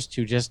appears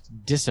to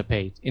just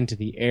dissipate into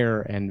the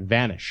air and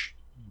vanish.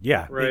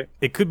 Yeah, Right.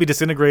 It could be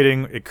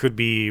disintegrating. It could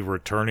be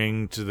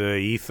returning to the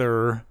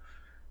ether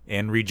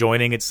and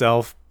rejoining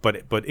itself.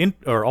 But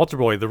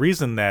ultimately, the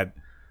reason that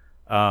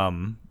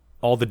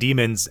all the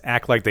demons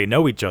act like they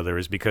know each other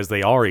is because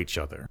they are each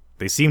other.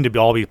 They seem to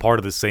all be part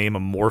of the same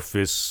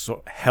amorphous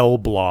hell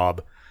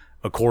blob,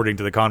 according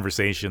to the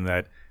conversation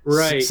that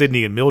Right.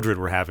 Sydney and Mildred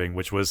were having,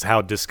 which was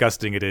how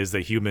disgusting it is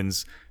that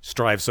humans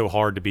strive so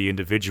hard to be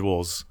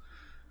individuals.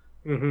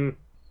 Mm-hmm.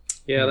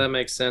 Yeah, that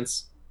makes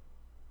sense.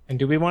 And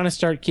do we want to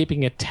start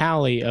keeping a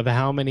tally of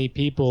how many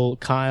people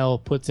Kyle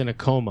puts in a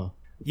coma?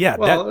 Yeah,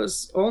 Well,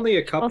 there's only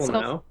a couple Also-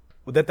 now.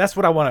 that's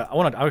what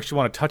I actually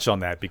want to touch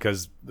on that,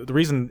 because the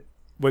reason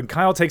when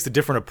Kyle takes a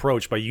different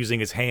approach by using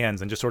his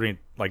hands and just sort of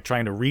like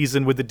trying to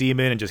reason with the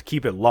demon and just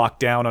keep it locked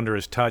down under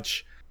his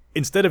touch,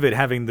 instead of it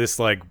having this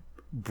like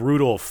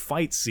brutal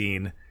fight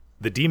scene,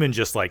 the demon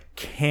just like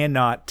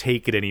cannot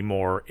take it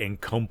anymore and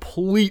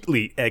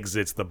completely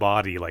exits the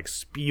body, like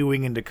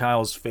spewing into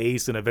Kyle's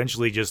face and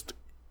eventually just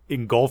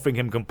engulfing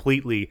him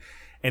completely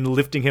and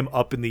lifting him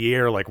up in the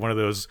air like one of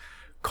those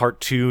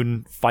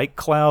cartoon fight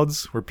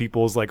clouds where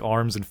people's like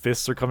arms and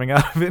fists are coming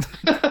out of it.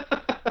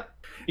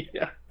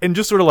 Yeah. And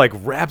just sort of like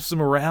wraps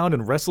him around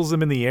and wrestles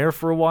him in the air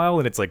for a while,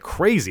 and it's like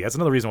crazy. That's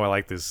another reason why I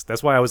like this.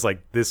 That's why I was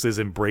like, this is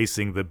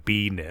embracing the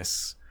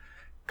B-ness,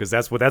 because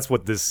that's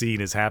what this scene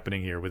is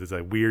happening here with this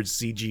like weird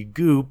CG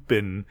goop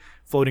and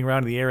floating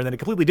around in the air, and then it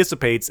completely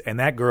dissipates, and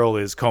that girl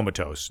is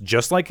comatose,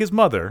 just like his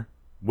mother,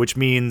 which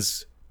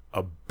means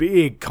a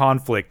big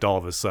conflict all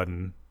of a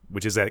sudden,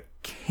 which is that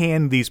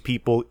can these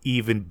people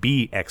even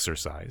be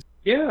exorcised?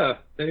 Yeah,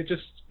 they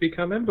just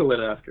become invalid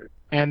after.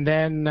 And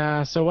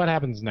then, so what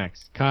happens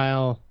next?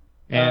 Kyle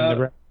and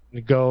the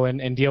rest go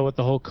and deal with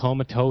the whole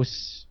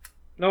comatose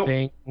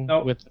thing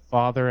with the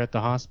father at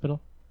the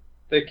hospital?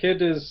 The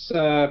kid is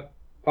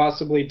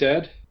possibly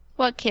dead.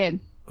 What kid?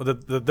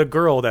 The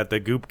girl that the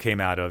goop came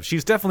out of,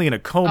 she's definitely in a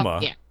coma.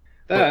 Oh,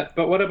 yeah.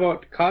 But what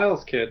about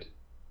Kyle's kid?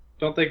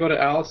 Don't they go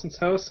to Allison's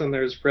house and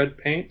there's red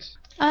paint?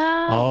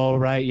 Oh,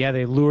 right. Yeah,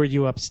 they lure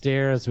you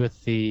upstairs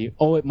with the,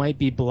 it might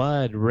be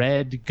blood,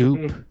 red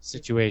goop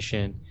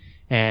situation.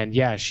 And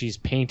yeah, she's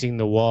painting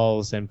the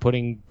walls and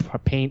putting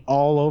paint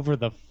all over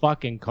the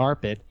fucking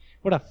carpet.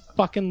 What a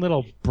fucking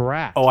little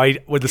brat. Oh, You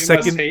must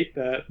hate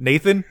that.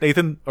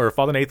 Nathan, or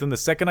Father Nathan, the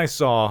second I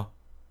saw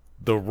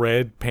the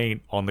red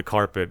paint on the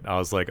carpet, I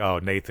was like, oh,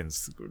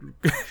 Nathan's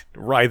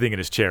writhing in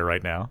his chair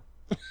right now.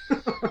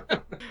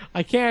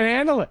 I can't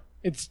handle it.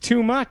 It's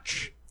too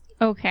much.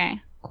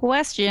 Okay.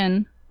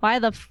 Question. Why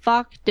the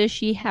fuck does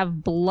she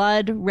have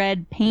blood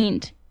red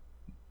paint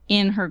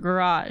in her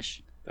garage?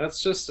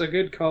 That's just a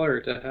good color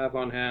to have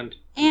on hand.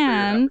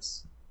 And,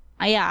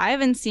 yeah, I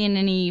haven't seen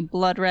any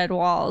blood red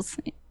walls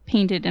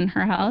painted in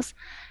her house.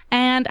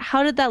 And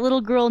how did that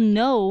little girl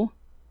know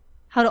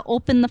how to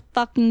open the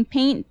fucking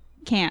paint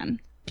can?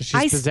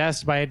 She's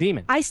possessed by a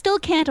demon. I still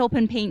can't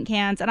open paint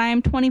cans, and I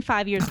am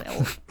 25 years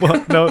old.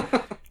 Well, no,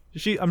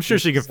 I'm sure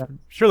she can.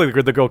 Surely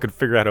the girl can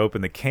figure out how to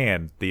open the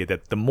can.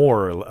 The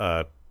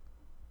more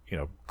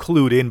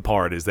clued in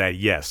part is that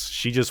yes,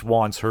 she just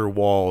wants her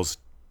walls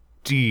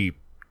deep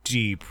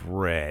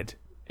red.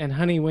 And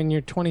honey, when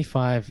you're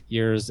 25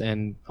 years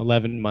and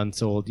 11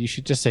 months old, you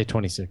should just say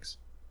 26.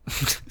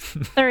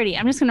 30.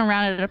 I'm just going to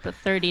round it up to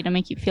 30 to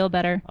make you feel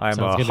better. I'm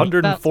Sounds good.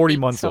 140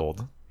 months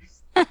old.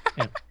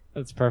 Yeah,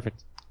 that's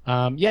perfect.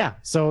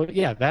 So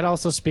that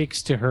also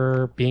speaks to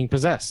her being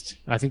possessed.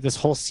 I think this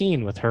whole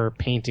scene with her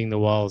painting the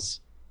walls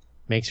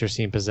makes her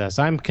seem possessed.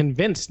 I'm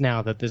convinced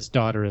now that this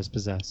daughter is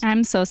possessed.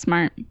 I'm so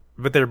smart.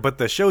 But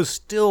the show's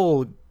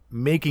still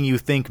making you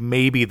think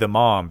maybe the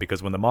mom,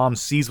 because when the mom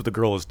sees what the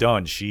girl has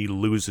done, she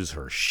loses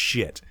her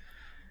shit.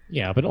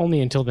 Yeah, but only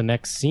until the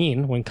next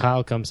scene when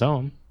Kyle comes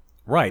home.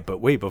 Right, but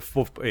wait,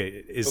 before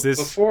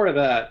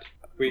that,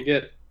 we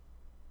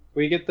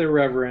get the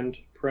Reverend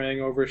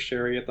praying over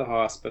Sherry at the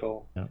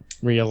hospital. Yeah.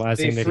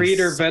 Realizing they that freed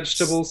her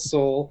vegetable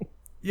soul.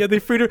 Yeah, they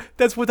freed her.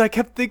 That's what I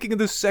kept thinking of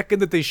the second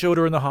that they showed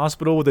her in the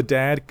hospital with the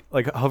dad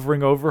like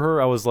hovering over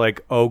her. I was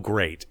like, oh,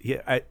 great.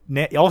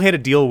 All he had to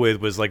deal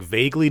with was like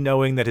vaguely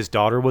knowing that his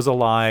daughter was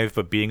alive,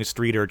 but being a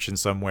street urchin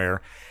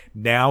somewhere.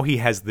 Now he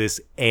has this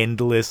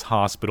endless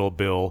hospital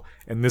bill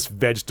and this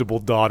vegetable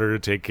daughter to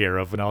take care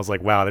of. And I was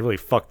like, wow, they really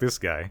fucked this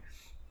guy.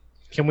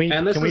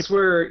 This is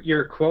where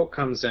your quote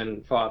comes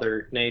in,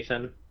 Father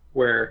Nathan,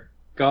 where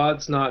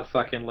God's not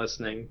fucking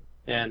listening,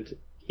 and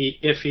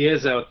if he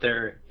is out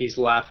there, he's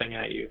laughing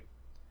at you.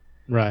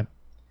 Right.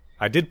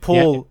 I did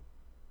pull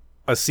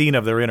a scene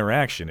of their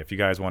interaction, if you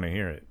guys want to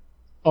hear it.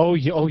 Oh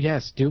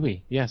yes, do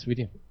we? Yes, we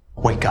do.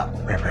 Wake up,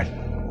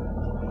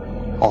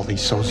 Reverend. All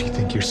these souls you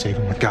think you're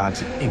saving with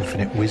God's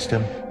infinite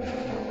wisdom,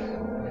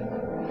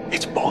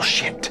 It's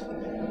bullshit.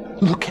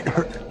 Look at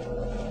her.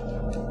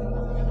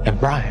 And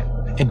Brian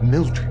and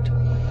Mildred.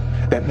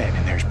 That man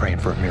in there is praying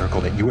for a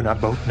miracle that you and I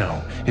both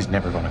know is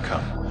never going to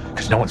come.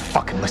 Because no one's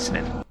fucking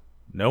listening.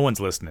 No one's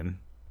listening.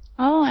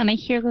 Oh, and I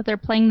hear that they're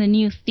playing the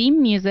new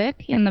theme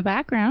music in the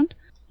background.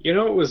 You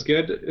know what was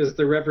good is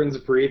the Reverend's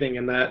breathing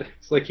in that.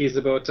 It's like he's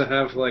about to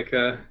have like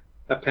a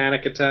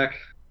panic attack.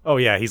 Oh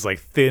yeah, he's like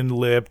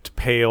thin-lipped,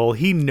 pale.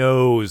 He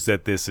knows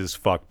that this is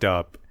fucked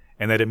up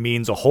and that it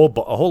means a whole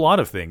lot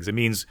of things. It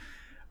means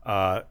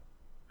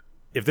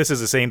if this is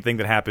the same thing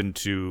that happened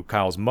to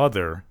Kyle's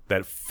mother,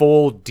 that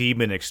full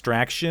demon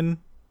extraction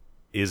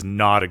is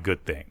not a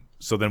good thing.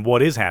 So then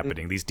what is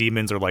happening? These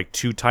demons are like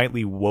too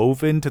tightly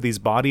woven to these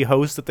body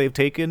hosts that they've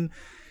taken.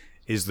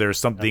 Is there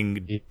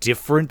something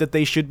different that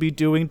they should be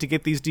doing to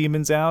get these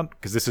demons out?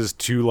 Because this is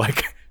too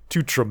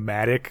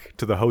traumatic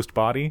to the host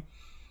body.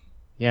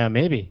 Yeah,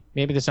 maybe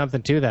there's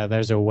something to that.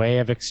 There's a way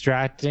of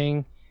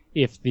extracting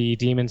if the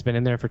demon's been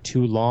in there for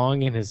too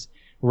long and has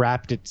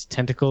wrapped its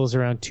tentacles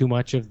around too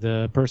much of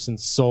the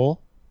person's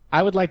soul.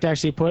 I would like to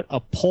actually put a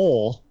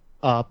poll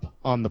up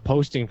on the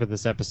posting for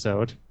this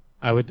episode.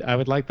 I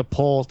would like the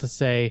poll to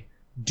say,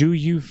 do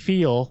you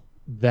feel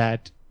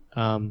that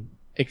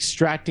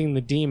extracting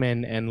the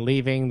demon and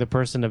leaving the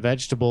person a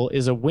vegetable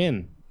is a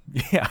win?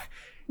 Yeah.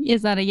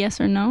 Is that a yes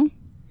or no?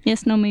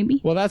 Yes, no, maybe.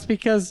 Well, that's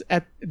because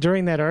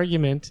during that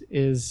argument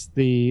is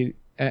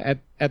at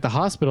the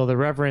hospital, the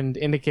Reverend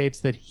indicates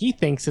that he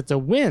thinks it's a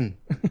win.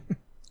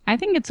 I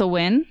think it's a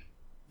win.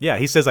 Yeah,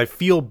 he says, I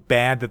feel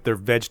bad that they're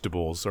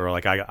vegetables, or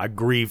like I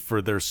grieve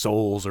for their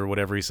souls, or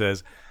whatever he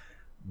says.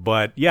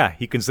 But yeah,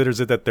 he considers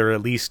it that they're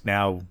at least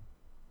now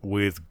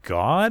with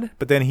God.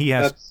 But then he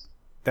has...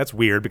 That's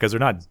weird because they're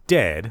not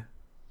dead.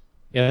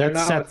 Yeah, they're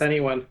not with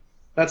anyone.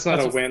 That's not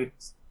a win.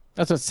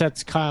 That's what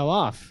sets Kyle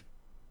off.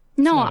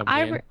 No,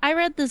 I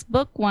read this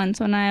book once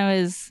when I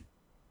was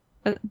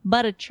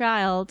but a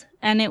child,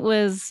 and it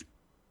was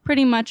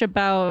pretty much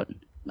about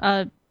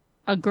a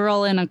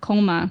girl in a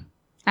coma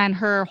and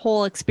her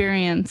whole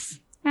experience.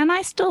 And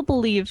I still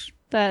believe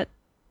that,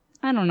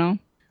 I don't know.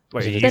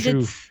 Wait,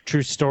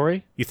 true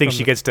story? You think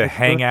she gets to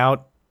hang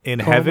out in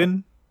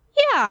heaven?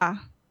 Yeah.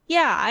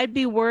 Yeah, I'd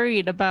be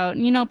worried about,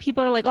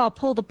 people are like, oh,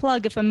 pull the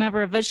plug if I'm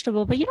ever a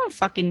vegetable, but you don't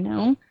fucking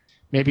know.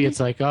 Maybe it's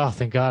like, oh,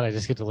 thank God, I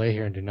just get to lay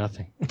here and do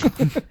nothing.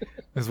 This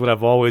is what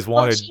I've always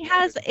wanted.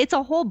 Well, it's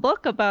a whole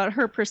book about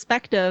her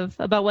perspective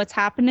about what's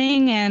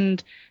happening,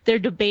 and they're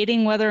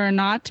debating whether or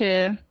not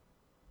to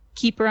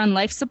keep her on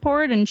life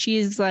support, and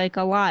she's like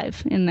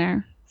alive in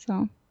there.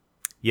 So.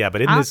 Yeah,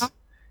 but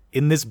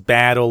in this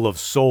battle of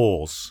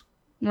souls.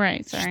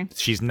 Right, sorry.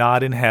 She's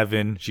not in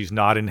heaven. She's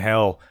not in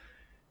hell.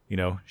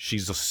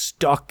 She's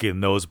stuck in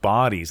those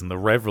bodies, and the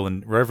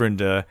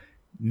Reverend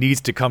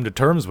needs to come to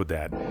terms with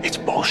that. It's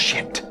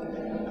bullshit.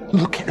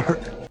 Look at her.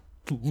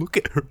 Look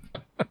at her.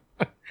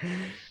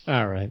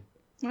 All right.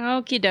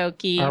 Okie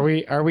dokie.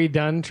 Are we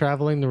done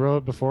traveling the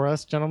road before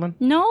us, gentlemen?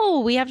 No,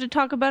 we have to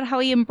talk about how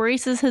he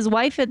embraces his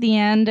wife at the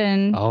end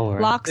and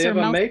locks her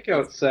mouth. They have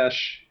a makeout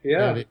sesh.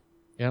 Yeah.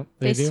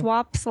 They do.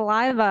 Swap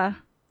saliva.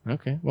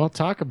 Okay, well,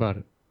 talk about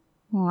it.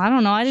 Well, I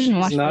don't know. I didn't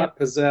watch it. She's not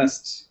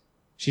possessed.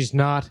 She's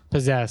not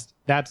possessed.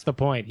 That's the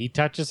point. He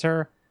touches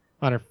her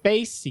on her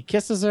face. He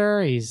kisses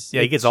her. He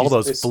gets all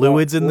those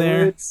fluids in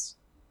there.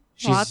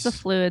 Lots of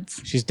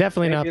fluids. She's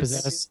definitely not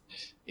possessed.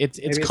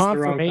 It's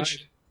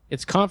confirmation.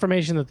 It's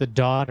confirmation that the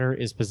daughter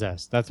is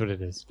possessed. That's what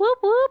it is. Whoop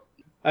whoop.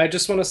 I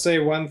just want to say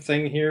one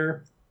thing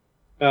here.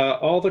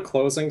 All the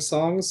closing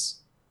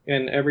songs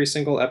in every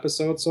single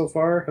episode so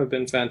far have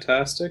been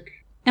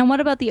fantastic. And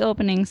what about the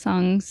opening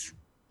songs,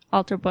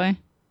 Altar Boy?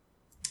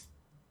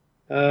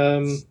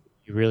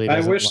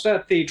 I wish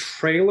that the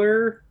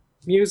trailer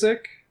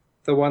music,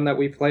 the one that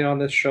we play on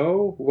this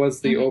show,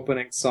 was the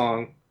opening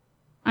song.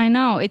 I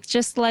know. It's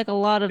just like a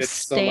lot of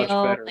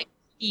stale, like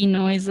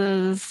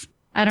noises.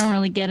 I don't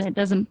really get it. It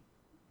doesn't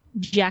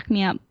jack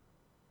me up.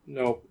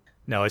 Nope.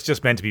 No, it's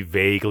just meant to be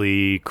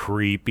vaguely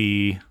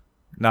creepy,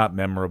 not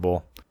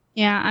memorable.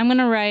 Yeah, I'm going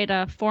to write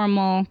a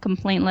formal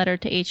complaint letter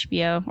to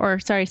HBO. Or,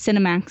 sorry,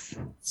 Cinemax.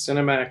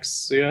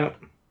 Cinemax, yeah.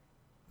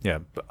 Yeah,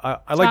 but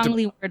I like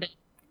Strongly worded.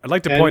 I'd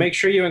like to and point... make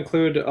sure you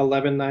include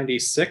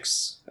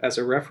 1196 as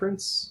a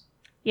reference.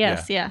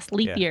 Yes.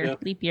 Leap year.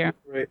 Leap year.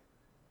 Right.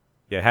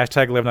 Yeah,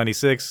 hashtag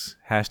 1196,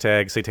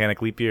 hashtag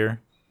satanic leap year.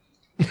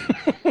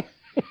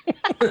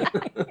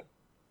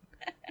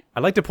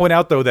 I'd like to point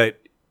out, though, that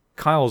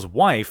Kyle's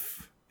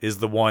wife is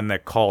the one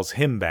that calls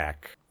him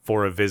back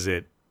for a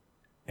visit,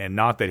 and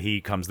not that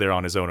he comes there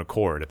on his own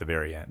accord at the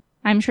very end.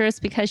 I'm sure it's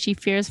because she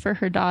fears for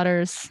her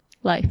daughter's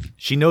life.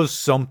 She knows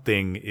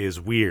something is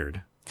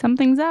weird.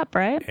 Something's up,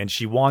 right? And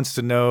she wants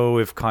to know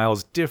if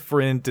Kyle's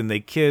different, and they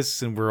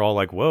kiss, and we're all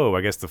like, whoa,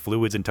 I guess the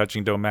fluids and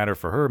touching don't matter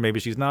for her. Maybe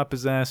she's not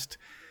possessed.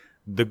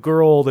 The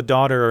girl, the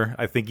daughter,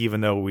 I think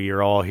even though we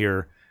are all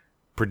here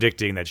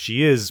predicting that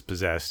she is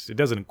possessed, it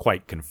doesn't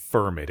quite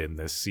confirm it in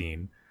this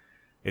scene.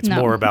 It's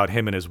No. more about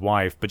him and his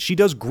wife, but she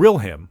does grill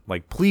him.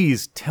 Like,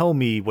 please tell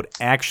me what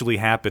actually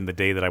happened the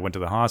day that I went to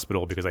the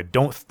hospital, because I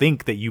don't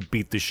think that you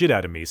beat the shit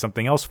out of me.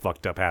 Something else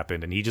fucked up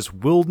happened, and he just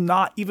will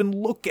not even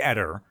look at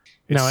her.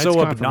 It's so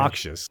confirmation.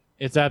 obnoxious.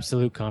 It's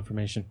absolute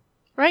confirmation.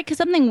 Right, because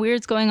something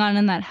weird's going on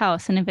in that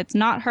house, and if it's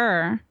not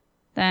her,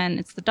 then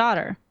it's the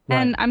daughter. Right.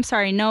 And I'm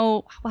sorry,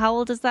 no, how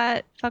old is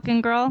that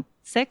fucking girl?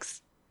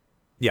 6?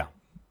 Yeah,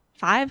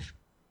 5?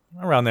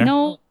 around there.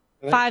 No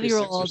I think she's 6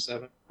 or 5-year-old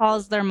 7.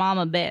 calls their mom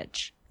a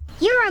bitch.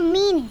 You're a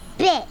mean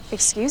bitch.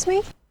 Excuse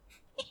me?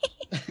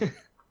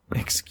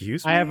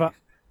 Excuse me?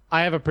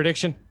 I have a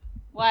prediction.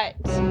 What?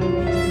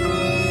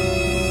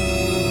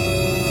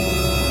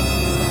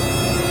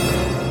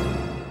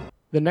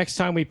 The next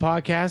time we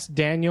podcast,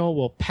 Daniel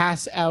will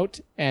pass out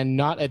and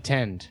not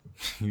attend.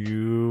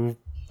 You...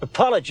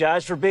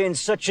 Apologize for being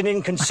such an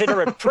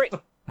inconsiderate prick.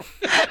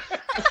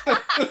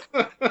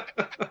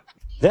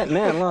 That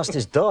man lost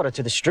his daughter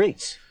to the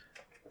streets.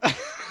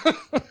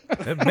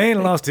 That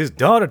man lost his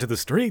daughter to the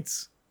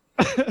streets.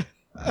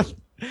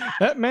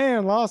 That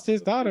man lost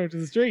his daughter to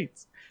the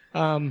streets.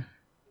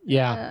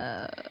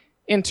 Yeah.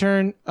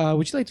 Intern,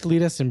 would you like to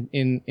lead us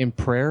in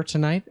prayer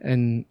tonight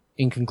and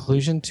in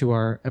conclusion to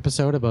our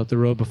episode about the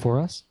road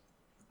before us?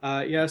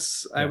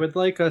 Yes, I would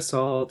like us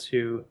all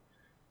to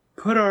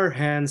put our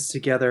hands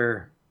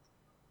together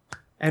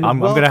and I'm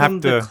welcome gonna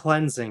have the to-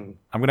 cleansing.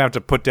 I'm going to have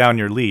to put down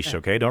your leash,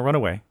 okay? Don't run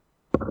away.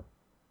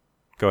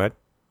 Go ahead.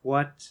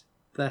 What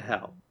the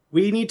hell?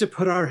 We need to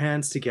put our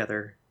hands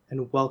together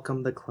and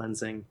welcome the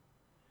cleansing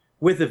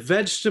with a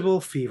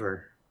vegetable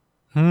fever.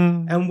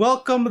 And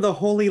welcome the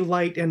holy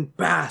light and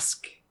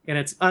bask in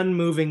its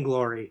unmoving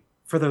glory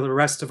for the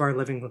rest of our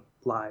living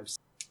lives.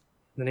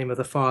 In the name of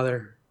the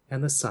Father,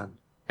 and the Son,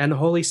 and the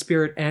Holy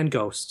Spirit and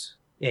Ghost.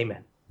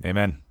 Amen.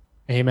 Amen.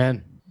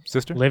 Amen.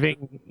 Sister?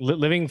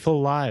 Living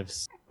full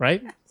lives,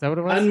 right? Is that what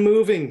it was?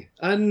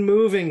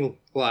 Unmoving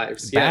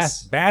lives.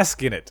 Yes.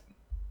 Bask in it.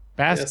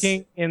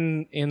 Basking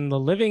in the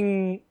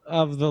living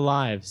of the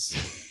lives.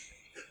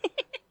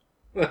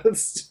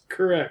 That's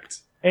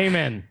correct.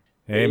 Amen.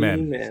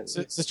 Amen.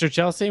 Sister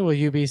Chelsea, will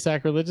you be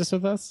sacrilegious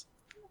with us?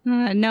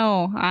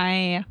 No,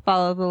 I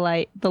follow the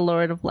light, the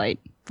Lord of Light,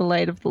 the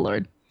light of the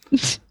Lord.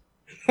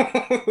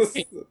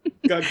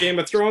 Got Game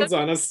of Thrones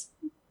on us.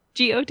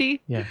 G-O-D?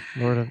 Yeah,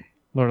 Lord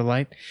of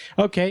Light.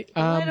 Okay. The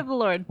light of the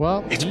Lord.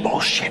 Well, It's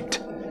bullshit.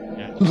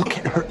 Look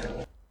at her.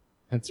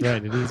 that's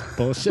right. It is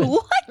bullshit.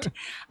 What?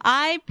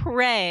 I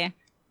pray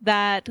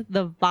that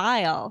the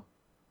vial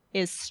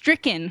is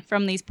stricken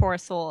from these poor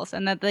souls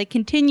and that they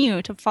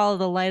continue to follow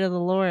the light of the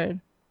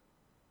Lord.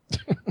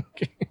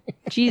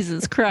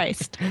 Jesus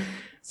Christ.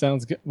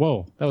 Sounds good.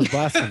 Whoa, that was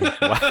blasphemy.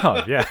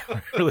 Wow, yeah.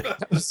 Really.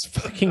 That was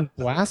fucking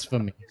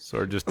blasphemy.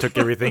 Sort of just took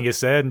everything you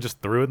said and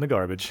just threw it in the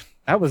garbage.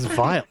 That was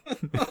vile.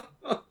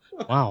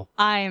 Wow.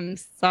 I'm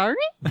sorry?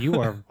 You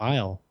are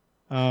vile.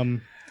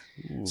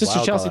 Sister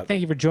Wow, Chelsea, God.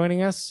 thank you for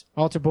joining us.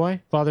 Altar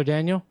Boy, Father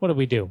Daniel, what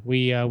do?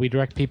 We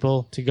direct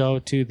people to go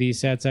to the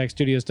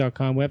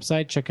sadsackstudios.com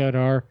website, check out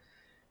our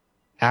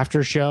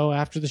after show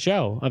after the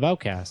show of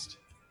Outcast,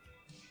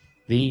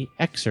 the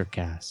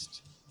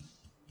Exorcast,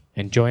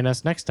 and join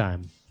us next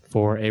time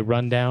for a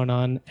rundown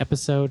on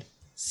episode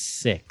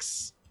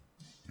 6.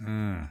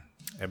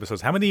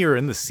 Episodes. How many are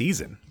in the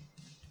season?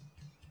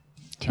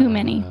 Too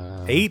many.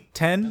 8,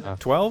 10,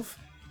 12?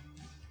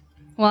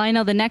 Well, I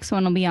know the next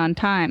one will be on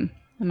time.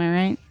 Am I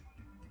right?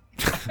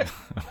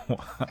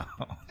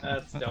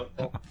 That's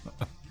doubtful.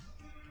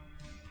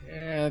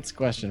 Yeah, it's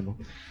questionable.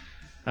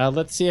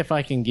 Let's see if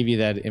I can give you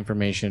that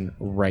information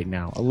right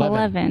now.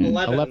 11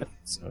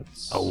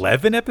 episodes.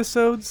 11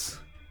 episodes?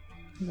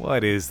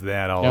 What is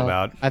that all No,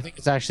 about? I think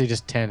it's actually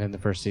just 10 in the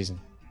first season.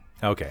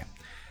 Okay.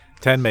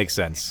 10 makes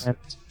sense. And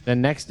the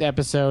next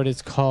episode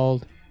is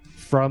called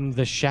From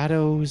the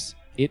Shadows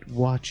It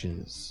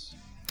Watches.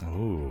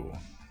 Ooh.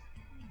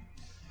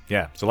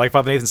 Yeah. So like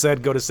Father Nathan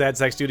said, go to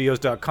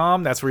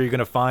sadsackstudios.com. That's where you're going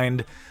to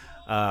find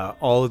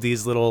all of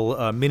these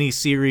little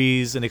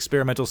mini-series and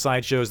experimental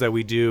sideshows that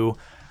we do,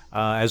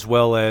 as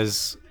well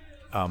as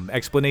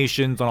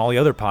explanations on all the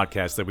other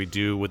podcasts that we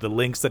do with the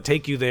links that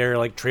take you there,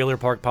 like Trailer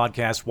Park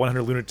Podcast,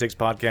 100 Lunatics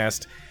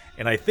Podcast.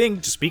 And I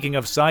think, speaking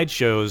of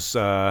sideshows,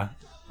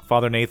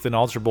 Father Nathan,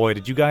 Altar Boy,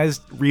 did you guys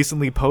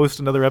recently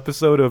post another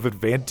episode of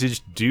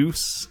Advantage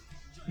Deuce?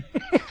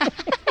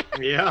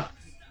 Yeah.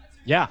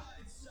 Yeah,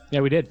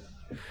 we did.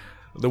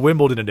 The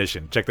Wimbledon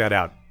edition. Check that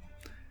out.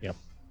 Yep.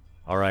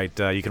 All right.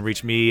 You can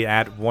reach me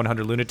at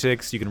 100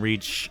 Lunatics. You can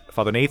reach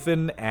Father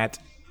Nathan at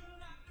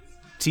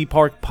T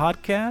Park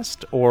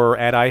Podcast or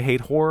at I Hate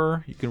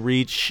Horror. You can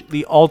reach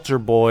the Altar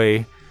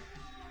Boy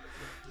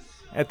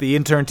at the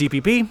Intern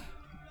TPP.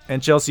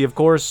 And Chelsea, of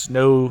course,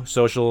 no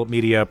social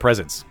media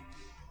presence.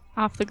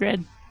 Off the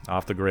grid.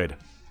 Off the grid.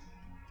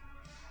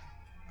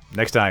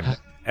 Next time,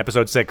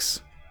 episode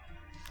 6.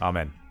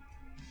 Amen.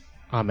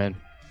 Amen.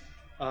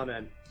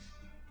 Amen.